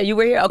 Oh, yeah, you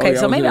were here? Okay,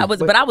 so maybe I was,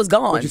 but I was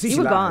gone. You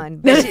were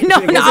gone. No,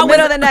 I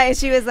went on the night and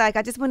she was like,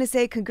 I just want to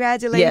say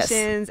congratulations.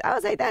 Yes. I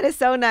was like, that is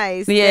so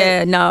nice.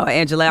 Yeah, no,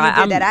 Angela.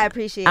 I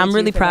appreciate it. I'm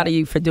really proud of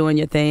you for doing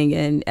your thing.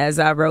 And as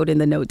I wrote in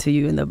the note to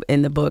you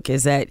in the book,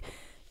 is that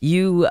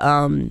you,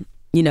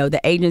 you know,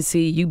 the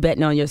agency, you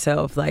betting on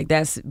yourself, like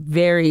that's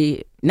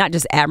very, not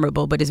just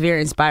admirable, but it's very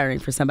inspiring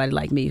for somebody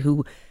like me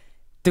who,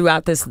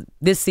 throughout this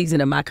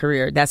season of my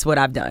career, that's what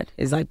I've done,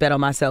 is like bet on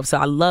myself. So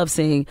I love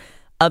seeing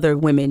other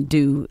women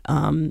do,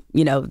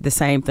 you know, the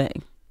same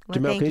thing. Well,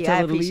 Jemele, thank can you you. tell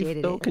I her to leave,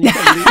 appreciated though? it. Can you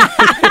tell her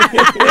to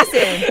leave?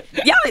 Listen,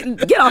 y'all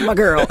get off my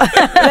girl.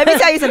 Let me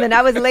tell you something.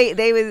 I was late.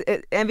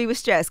 Envy was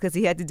stressed because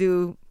he had to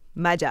do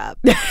my job.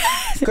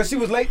 Because she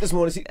was late this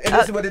morning. And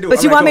this is what they do.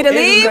 But you want me to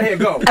leave? Go ahead,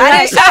 go.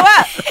 I didn't show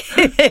up.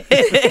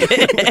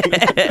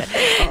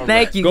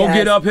 Thank you, Go guys.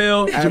 get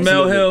Uphill.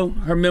 Jemele Hill.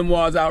 Her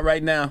memoir's out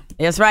right now.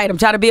 That's right. I'm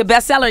trying to be a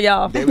bestseller,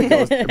 y'all. There we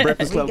go. The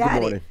Breakfast Club.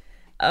 Good morning.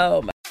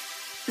 Oh, my.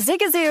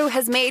 Zigazoo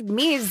has made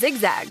me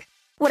zigzag.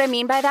 What I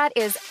mean by that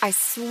is I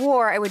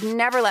swore I would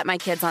never let my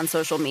kids on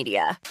social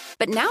media.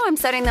 But now I'm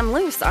setting them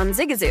loose on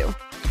Zigazoo.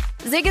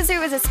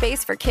 Zigazoo is a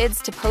space for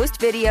kids to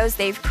post videos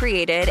they've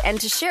created and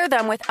to share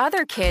them with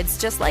other kids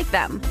just like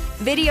them.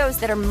 Videos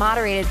that are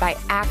moderated by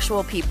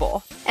actual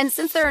people. And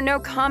since there are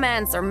no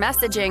comments or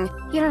messaging,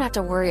 you don't have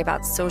to worry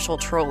about social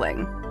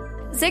trolling.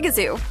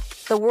 Zigazoo,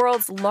 the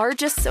world's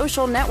largest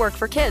social network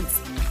for kids.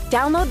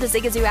 Download the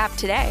Zigazoo app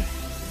today.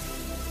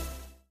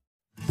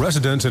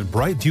 Residents at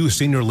Brightview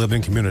Senior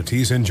Living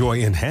Communities enjoy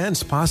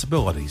enhanced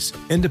possibilities,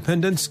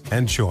 independence,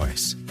 and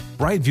choice.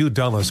 Brightview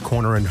Dulles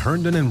Corner in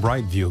Herndon and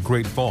Brightview,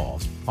 Great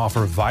Falls,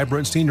 offer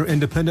vibrant senior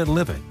independent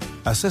living,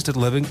 assisted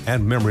living,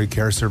 and memory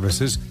care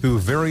services through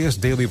various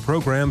daily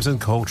programs and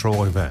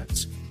cultural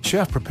events.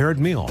 Chef-prepared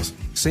meals,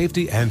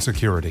 safety and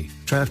security,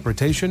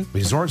 transportation,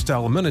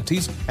 resort-style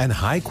amenities, and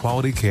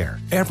high-quality care.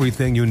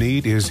 Everything you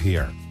need is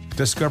here.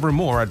 Discover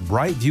more at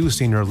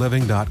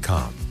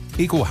brightviewseniorliving.com.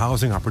 Equal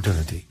housing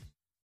opportunity.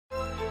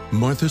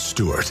 Martha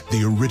Stewart,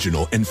 the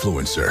original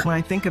influencer. When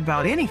I think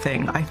about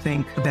anything, I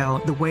think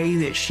about the way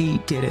that she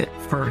did it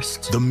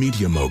first. The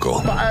media mogul.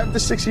 5 to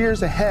 6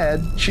 years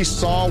ahead, she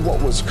saw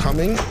what was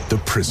coming.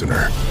 The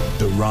prisoner.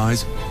 The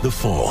rise, the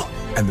fall,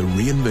 and the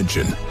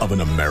reinvention of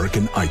an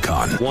American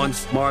icon.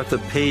 Once Martha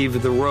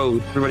paved the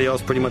road, everybody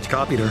else pretty much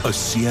copied her. A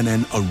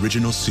CNN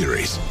original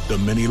series, The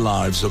Many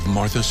Lives of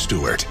Martha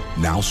Stewart,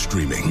 now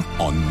streaming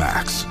on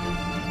Max.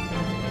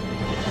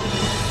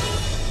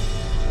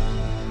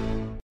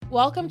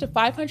 Welcome to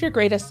 500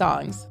 Greatest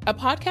Songs, a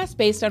podcast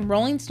based on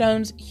Rolling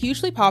Stone's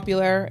hugely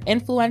popular,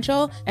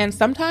 influential, and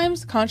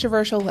sometimes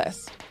controversial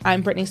list.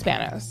 I'm Brittany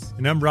Spanos.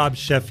 And I'm Rob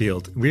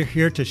Sheffield. We're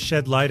here to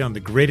shed light on the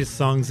greatest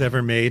songs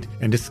ever made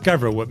and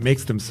discover what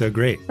makes them so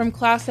great. From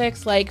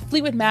classics like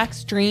Fleetwood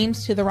Mac's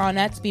Dreams to the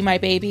Ronettes' Be My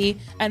Baby,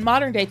 and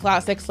modern-day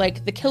classics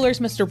like The Killer's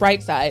Mr.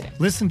 Brightside.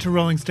 Listen to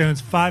Rolling Stone's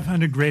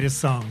 500 Greatest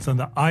Songs on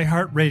the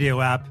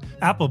iHeartRadio app,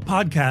 Apple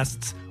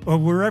Podcasts, or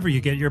wherever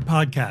you get your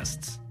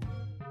podcasts.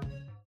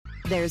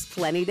 There's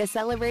plenty to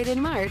celebrate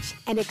in March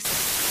and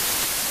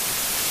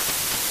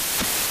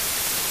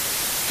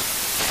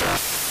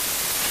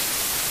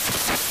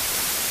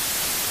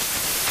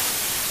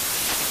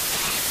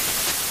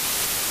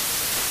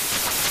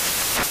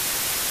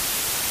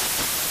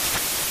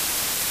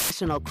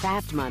National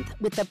Craft Month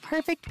with the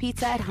perfect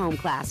pizza at home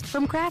class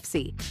from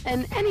Craftsy.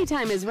 And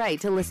anytime is right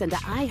to listen to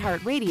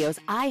iHeartRadio's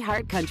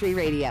iHeart Country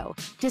Radio.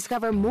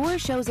 Discover more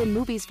shows and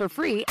movies for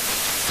free